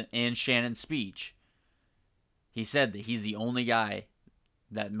because in Shannon's speech, he said that he's the only guy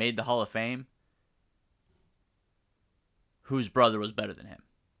that made the Hall of Fame whose brother was better than him.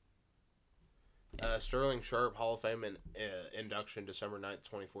 Sterling Sharp Hall of Fame induction December 9th,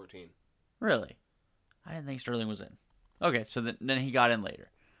 2014. Really? I didn't think Sterling was in. Okay, so then he got in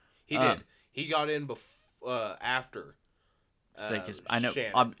later. He did. He got in after. I know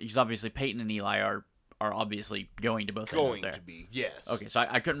because obviously Peyton and Eli are obviously going to both going there. To be, yes. Okay, so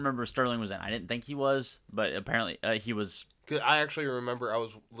I couldn't remember if Sterling was in. I didn't think he was, but apparently he was. I actually remember I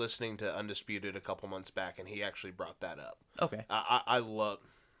was listening to Undisputed a couple months back, and he actually brought that up. Okay. I love.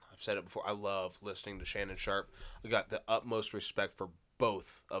 I've said it before. I love listening to Shannon Sharp. I got the utmost respect for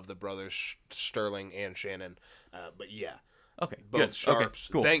both of the brothers, Sterling and Shannon. But yeah. Okay. Both good. Sharps.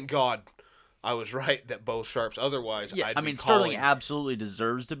 Okay, cool. Thank God I was right that both Sharps. Otherwise, yeah. I'd be Sterling absolutely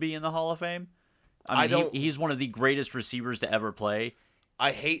deserves to be in the Hall of Fame. He's one of the greatest receivers to ever play.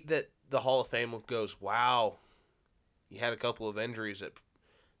 I hate that the Hall of Fame goes, wow, he had a couple of injuries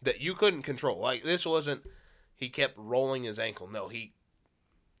that you couldn't control. Like, this wasn't, he kept rolling his ankle. No, he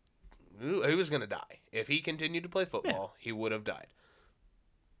was going to die. If he continued to play football, he would have died.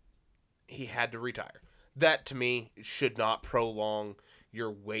 He had to retire. That, to me, should not prolong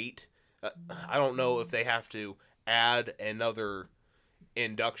your wait. I don't know if they have to add another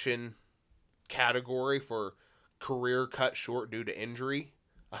induction category for career cut short due to injury.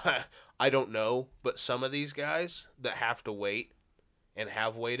 I don't know, but some of these guys that have to wait and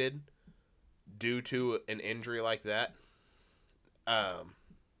have waited due to an injury like that,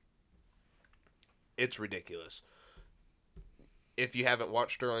 it's ridiculous. If you haven't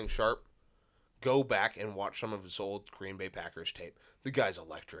watched Sterling Sharp, go back and watch some of his old Green Bay Packers tape. The guy's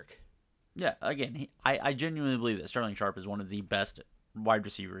electric. Yeah, again, I genuinely believe that Sterling Sharp is one of the best wide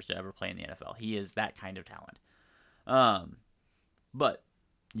receivers to ever play in the NFL. He is that kind of talent. But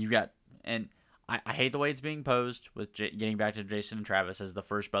you got, and I hate the way it's being posed with getting back to Jason and Travis as the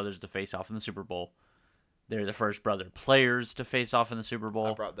first brothers to face off in the Super Bowl. They're the first brother players to face off in the Super Bowl.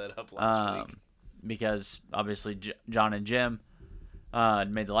 I brought that up last week. Because obviously John and Jim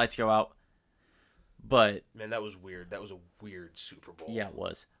made the lights go out. But man, that was weird. That was a weird Super Bowl. Yeah, it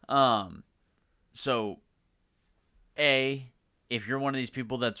was. So, if you're one of these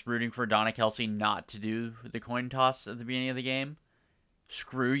people that's rooting for Donna Kelsey not to do the coin toss at the beginning of the game,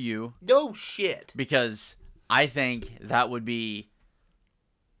 screw you. No shit. Because I think that would be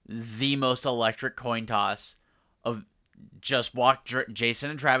the most electric coin toss of just walk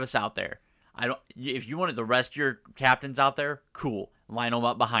Jason and Travis out there. If you wanted the rest of your captains out there, cool. Line them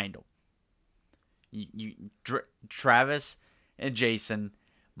up behind them. Travis and Jason,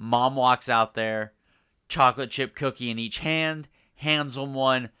 mom walks out there, chocolate chip cookie in each hand, hands them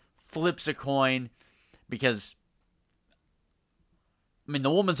one, flips a coin, because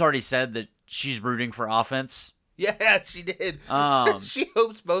the woman's already said that she's rooting for offense. Yeah, she did. She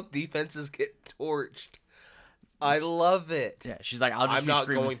hopes both defenses get torched. I love it. Yeah, she's like, I'm not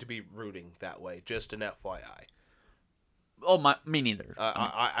going to be rooting that way. Just an FYI. Oh, me neither.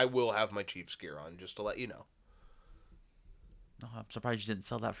 I will have my Chiefs gear on, just to let you know. Oh, I'm surprised you didn't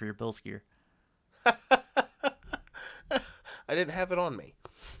sell that for your Bills gear. I didn't have it on me.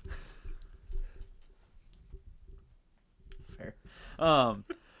 Fair.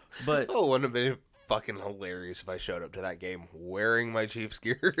 But wouldn't have been fucking hilarious if I showed up to that game wearing my Chiefs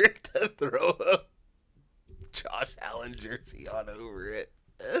gear to throw a Josh Allen jersey on over it.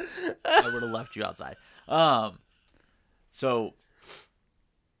 I would have left you outside. So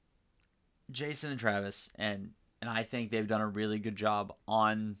Jason and Travis and I think they've done a really good job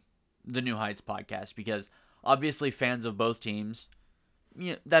on the New Heights podcast, because obviously fans of both teams,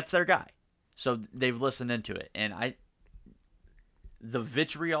 that's their guy. So they've listened into it, and the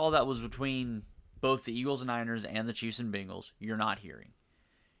vitriol that was between both the Eagles and Niners and the Chiefs and Bengals, you're not hearing.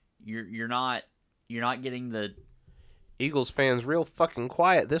 You're not getting the Eagles fans real fucking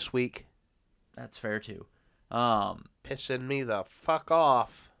quiet this week. That's fair too. Pissing me the fuck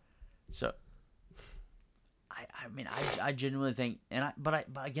off. So I genuinely think, but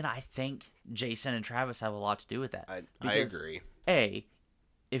again, I think Jason and Travis have a lot to do with that. I agree.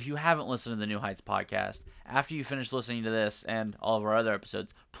 If you haven't listened to the New Heights podcast, after you finish listening to this and all of our other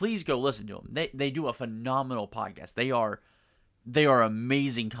episodes, please go listen to them. They do a phenomenal podcast. They are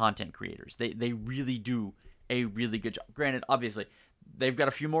amazing content creators. They really do a really good job. Granted, obviously, they've got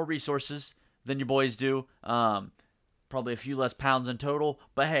a few more resources than your boys do. Probably a few less pounds in total.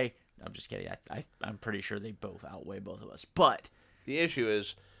 But hey, I'm just kidding. I'm pretty sure they both outweigh both of us. But the issue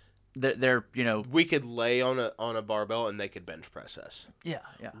is, they're we could lay on a barbell and they could bench press us. Yeah.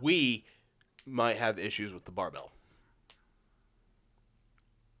 We might have issues with the barbell.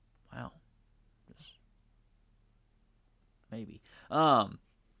 Wow. Maybe.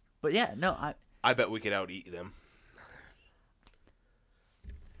 But yeah, no, I bet we could out-eat them.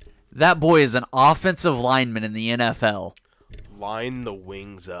 That boy is an offensive lineman in the NFL. Line the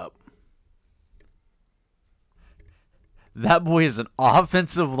wings up. That boy is an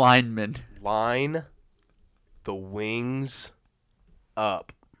offensive lineman. Line the wings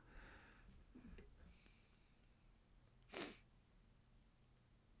up.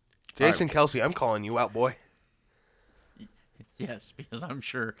 Jason Kelsey, I'm calling you out, boy. Yes, because I'm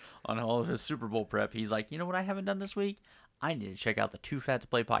sure on all of his Super Bowl prep, he's like, you know what I haven't done this week? I need to check out the Too Fat to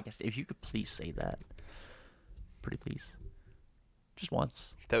Play podcast. If you could please say that. Pretty please. Just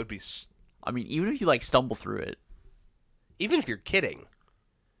once. That would be... even if you, stumble through it. Even if you're kidding.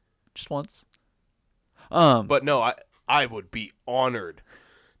 Just once. But no, I would be honored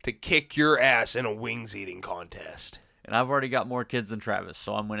to kick your ass in a wings eating contest. And I've already got more kids than Travis,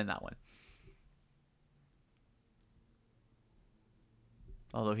 so I'm winning that one.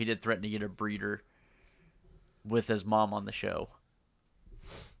 Although he did threaten to get a breeder with his mom on the show.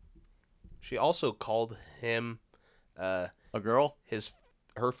 She also called him a girl?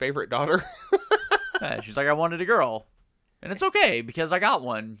 Her favorite daughter. Yeah, she's like, I wanted a girl. And it's okay, because I got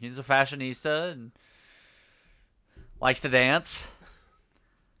one. He's a fashionista and likes to dance.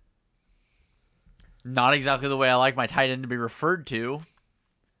 Not exactly the way I like my tight end to be referred to.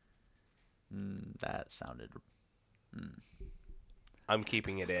 That sounded... I'm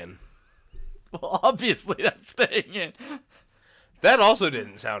keeping it in. Well, obviously that's staying in. That also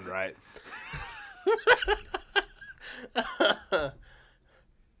didn't sound right.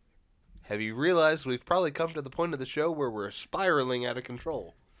 Have you realized we've probably come to the point of the show where we're spiraling out of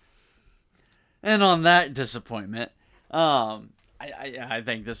control? And on that disappointment, I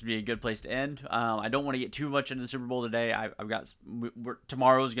think this would be a good place to end. I don't want to get too much into the Super Bowl today. I've got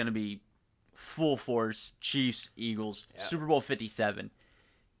tomorrow's going to be full force. Chiefs, Eagles, yep. Super Bowl 57,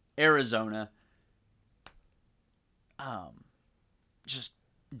 Arizona. Just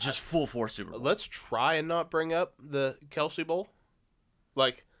full force Super Bowl. Let's try and not bring up the Kelsey Bowl.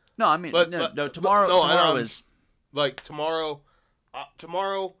 Like no, I mean no. Tomorrow is like tomorrow.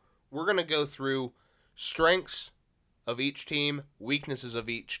 Tomorrow we're gonna go through strengths of each team, weaknesses of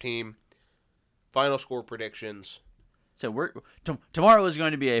each team, final score predictions. So tomorrow is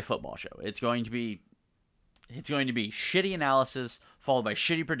going to be a football show. It's going to be shitty analysis followed by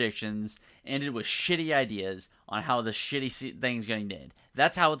shitty predictions, ended with shitty ideas on how the shitty thing's going to end.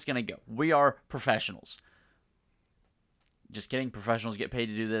 That's how it's going to go. We are professionals. Just kidding. Professionals get paid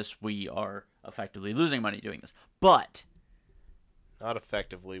to do this. We are effectively losing money doing this. But not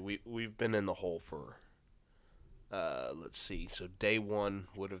effectively. We've been in the hole for let's see. So day one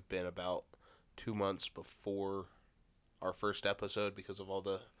would have been about 2 months before our first episode because of all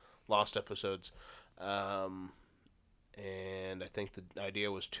the lost episodes. And I think the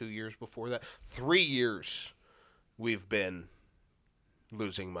idea was 2 years before that. 3 years we've been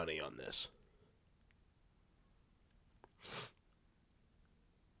losing money on this.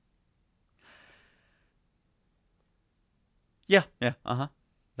 Yeah, that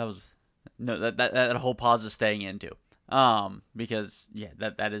was that whole pause is staying in too. Because yeah,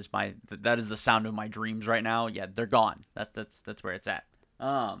 that is the sound of my dreams right now. Yeah, they're gone. That's where it's at.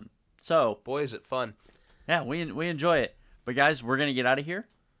 So boy, is it fun. Yeah, we enjoy it. But guys, we're gonna get out of here.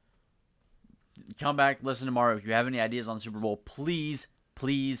 Come back, listen tomorrow. If you have any ideas on Super Bowl, please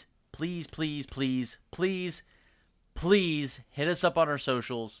hit us up on our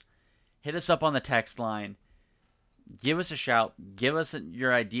socials. Hit us up on the text line. Give us a shout. Give us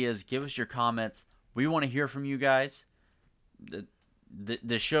your ideas. Give us your comments. We want to hear from you guys.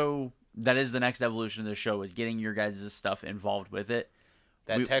 The show that is the next evolution of the show is getting your guys' stuff involved with it.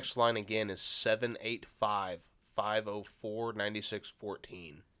 That text line again is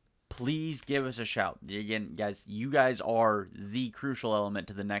 785-504-9614. Please give us a shout. Again, guys, you guys are the crucial element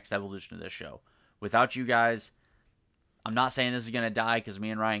to the next evolution of this show. Without you guys, I'm not saying this is going to die because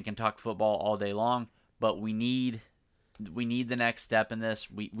me and Ryan can talk football all day long, but we need the next step in this.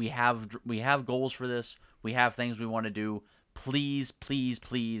 We have goals for this. We have things we want to do. Please,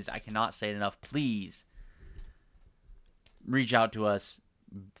 I cannot say it enough. Please reach out to us.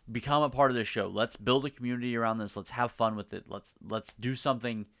 Become a part of this show. Let's build a community around this. Let's have fun with it. Let's do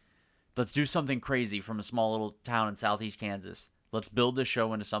something. Let's do something crazy from a small little town in southeast Kansas. Let's build this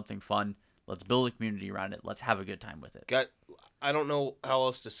show into something fun. Let's build a community around it. Let's have a good time with it. I don't know how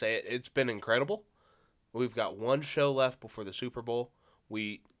else to say it. It's been incredible. We've got one show left before the Super Bowl.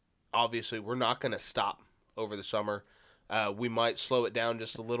 We're not going to stop over the summer. We might slow it down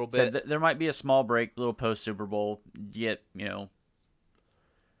just a little bit. So there might be a small break, little post Super Bowl. Get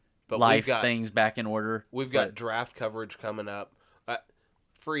but things back in order. We've got draft coverage coming up.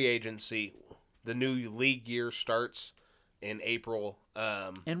 Free agency. The new league year starts in April.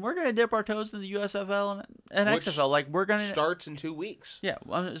 And we're gonna dip our toes in the USFL and XFL. Like we're gonna starts in 2 weeks. Yeah,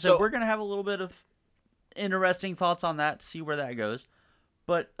 so we're gonna have a little bit of interesting thoughts on that to see where that goes.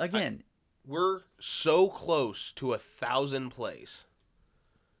 But again, we're so close to 1,000 plays.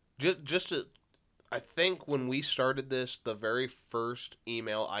 I think when we started this, the very first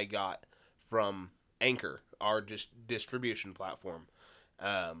email I got from Anchor, our distribution platform,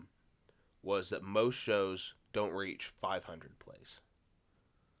 was that most shows don't reach 500 plays.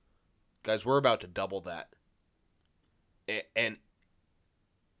 Guys, we're about to double that. And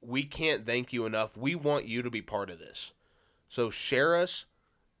we can't thank you enough. We want you to be part of this. So share us,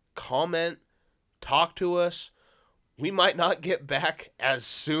 comment, talk to us. We might not get back as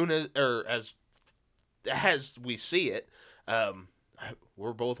soon as we see it.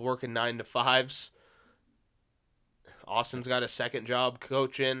 We're both working 9 to 5s. Austin's got a second job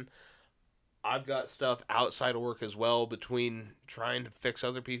coaching. I've got stuff outside of work as well between trying to fix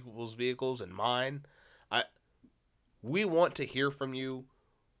other people's vehicles and mine. We want to hear from you.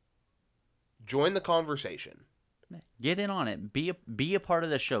 Join the conversation. Get in on it. Be a part of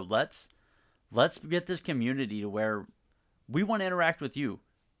the show. Let's get this community to where we want to interact with you.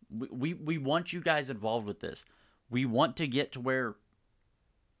 We want you guys involved with this. We want to get to where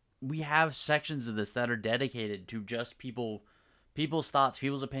we have sections of this that are dedicated to just people's thoughts,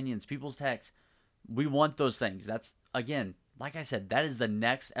 people's opinions, people's texts. We want those things. That's, again, like I said, that is the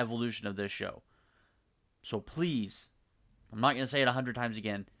next evolution of this show. So please, I'm not going to say it 100 times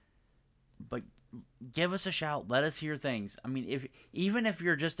again, but give us a shout. Let us hear things. I mean, even if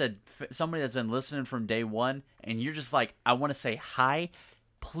you're just somebody that's been listening from day one and you're just like, I want to say hi,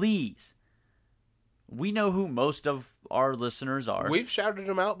 please. We know who most of our listeners are. We've shouted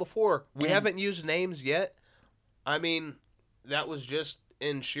them out before. We haven't used names yet. I mean, that was just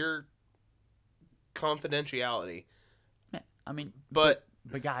in sheer confidentiality. I mean, but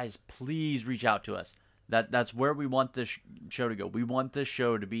guys, please reach out to us. That's where we want this show to go. We want this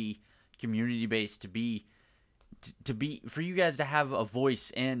show to be community based, to be for you guys to have a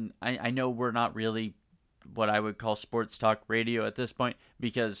voice in. I know we're not really what I would call sports talk radio at this point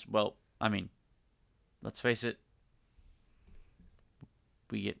because, well, I mean, let's face it,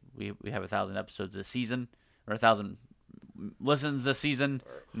 we have 1,000 episodes this season, or 1,000 listens this season.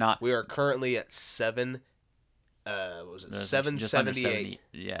 We are currently at 778.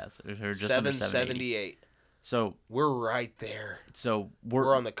 Yeah, just 778. So we're right there. So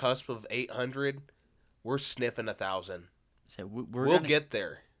we're on the cusp of 800. We're sniffing 1,000. So we'll get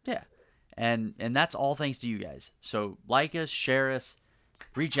there. Yeah, and that's all thanks to you guys. So like us, share us,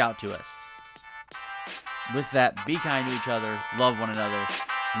 reach out to us. With that, be kind to each other, love one another,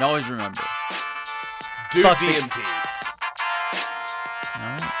 and always remember, do DMT.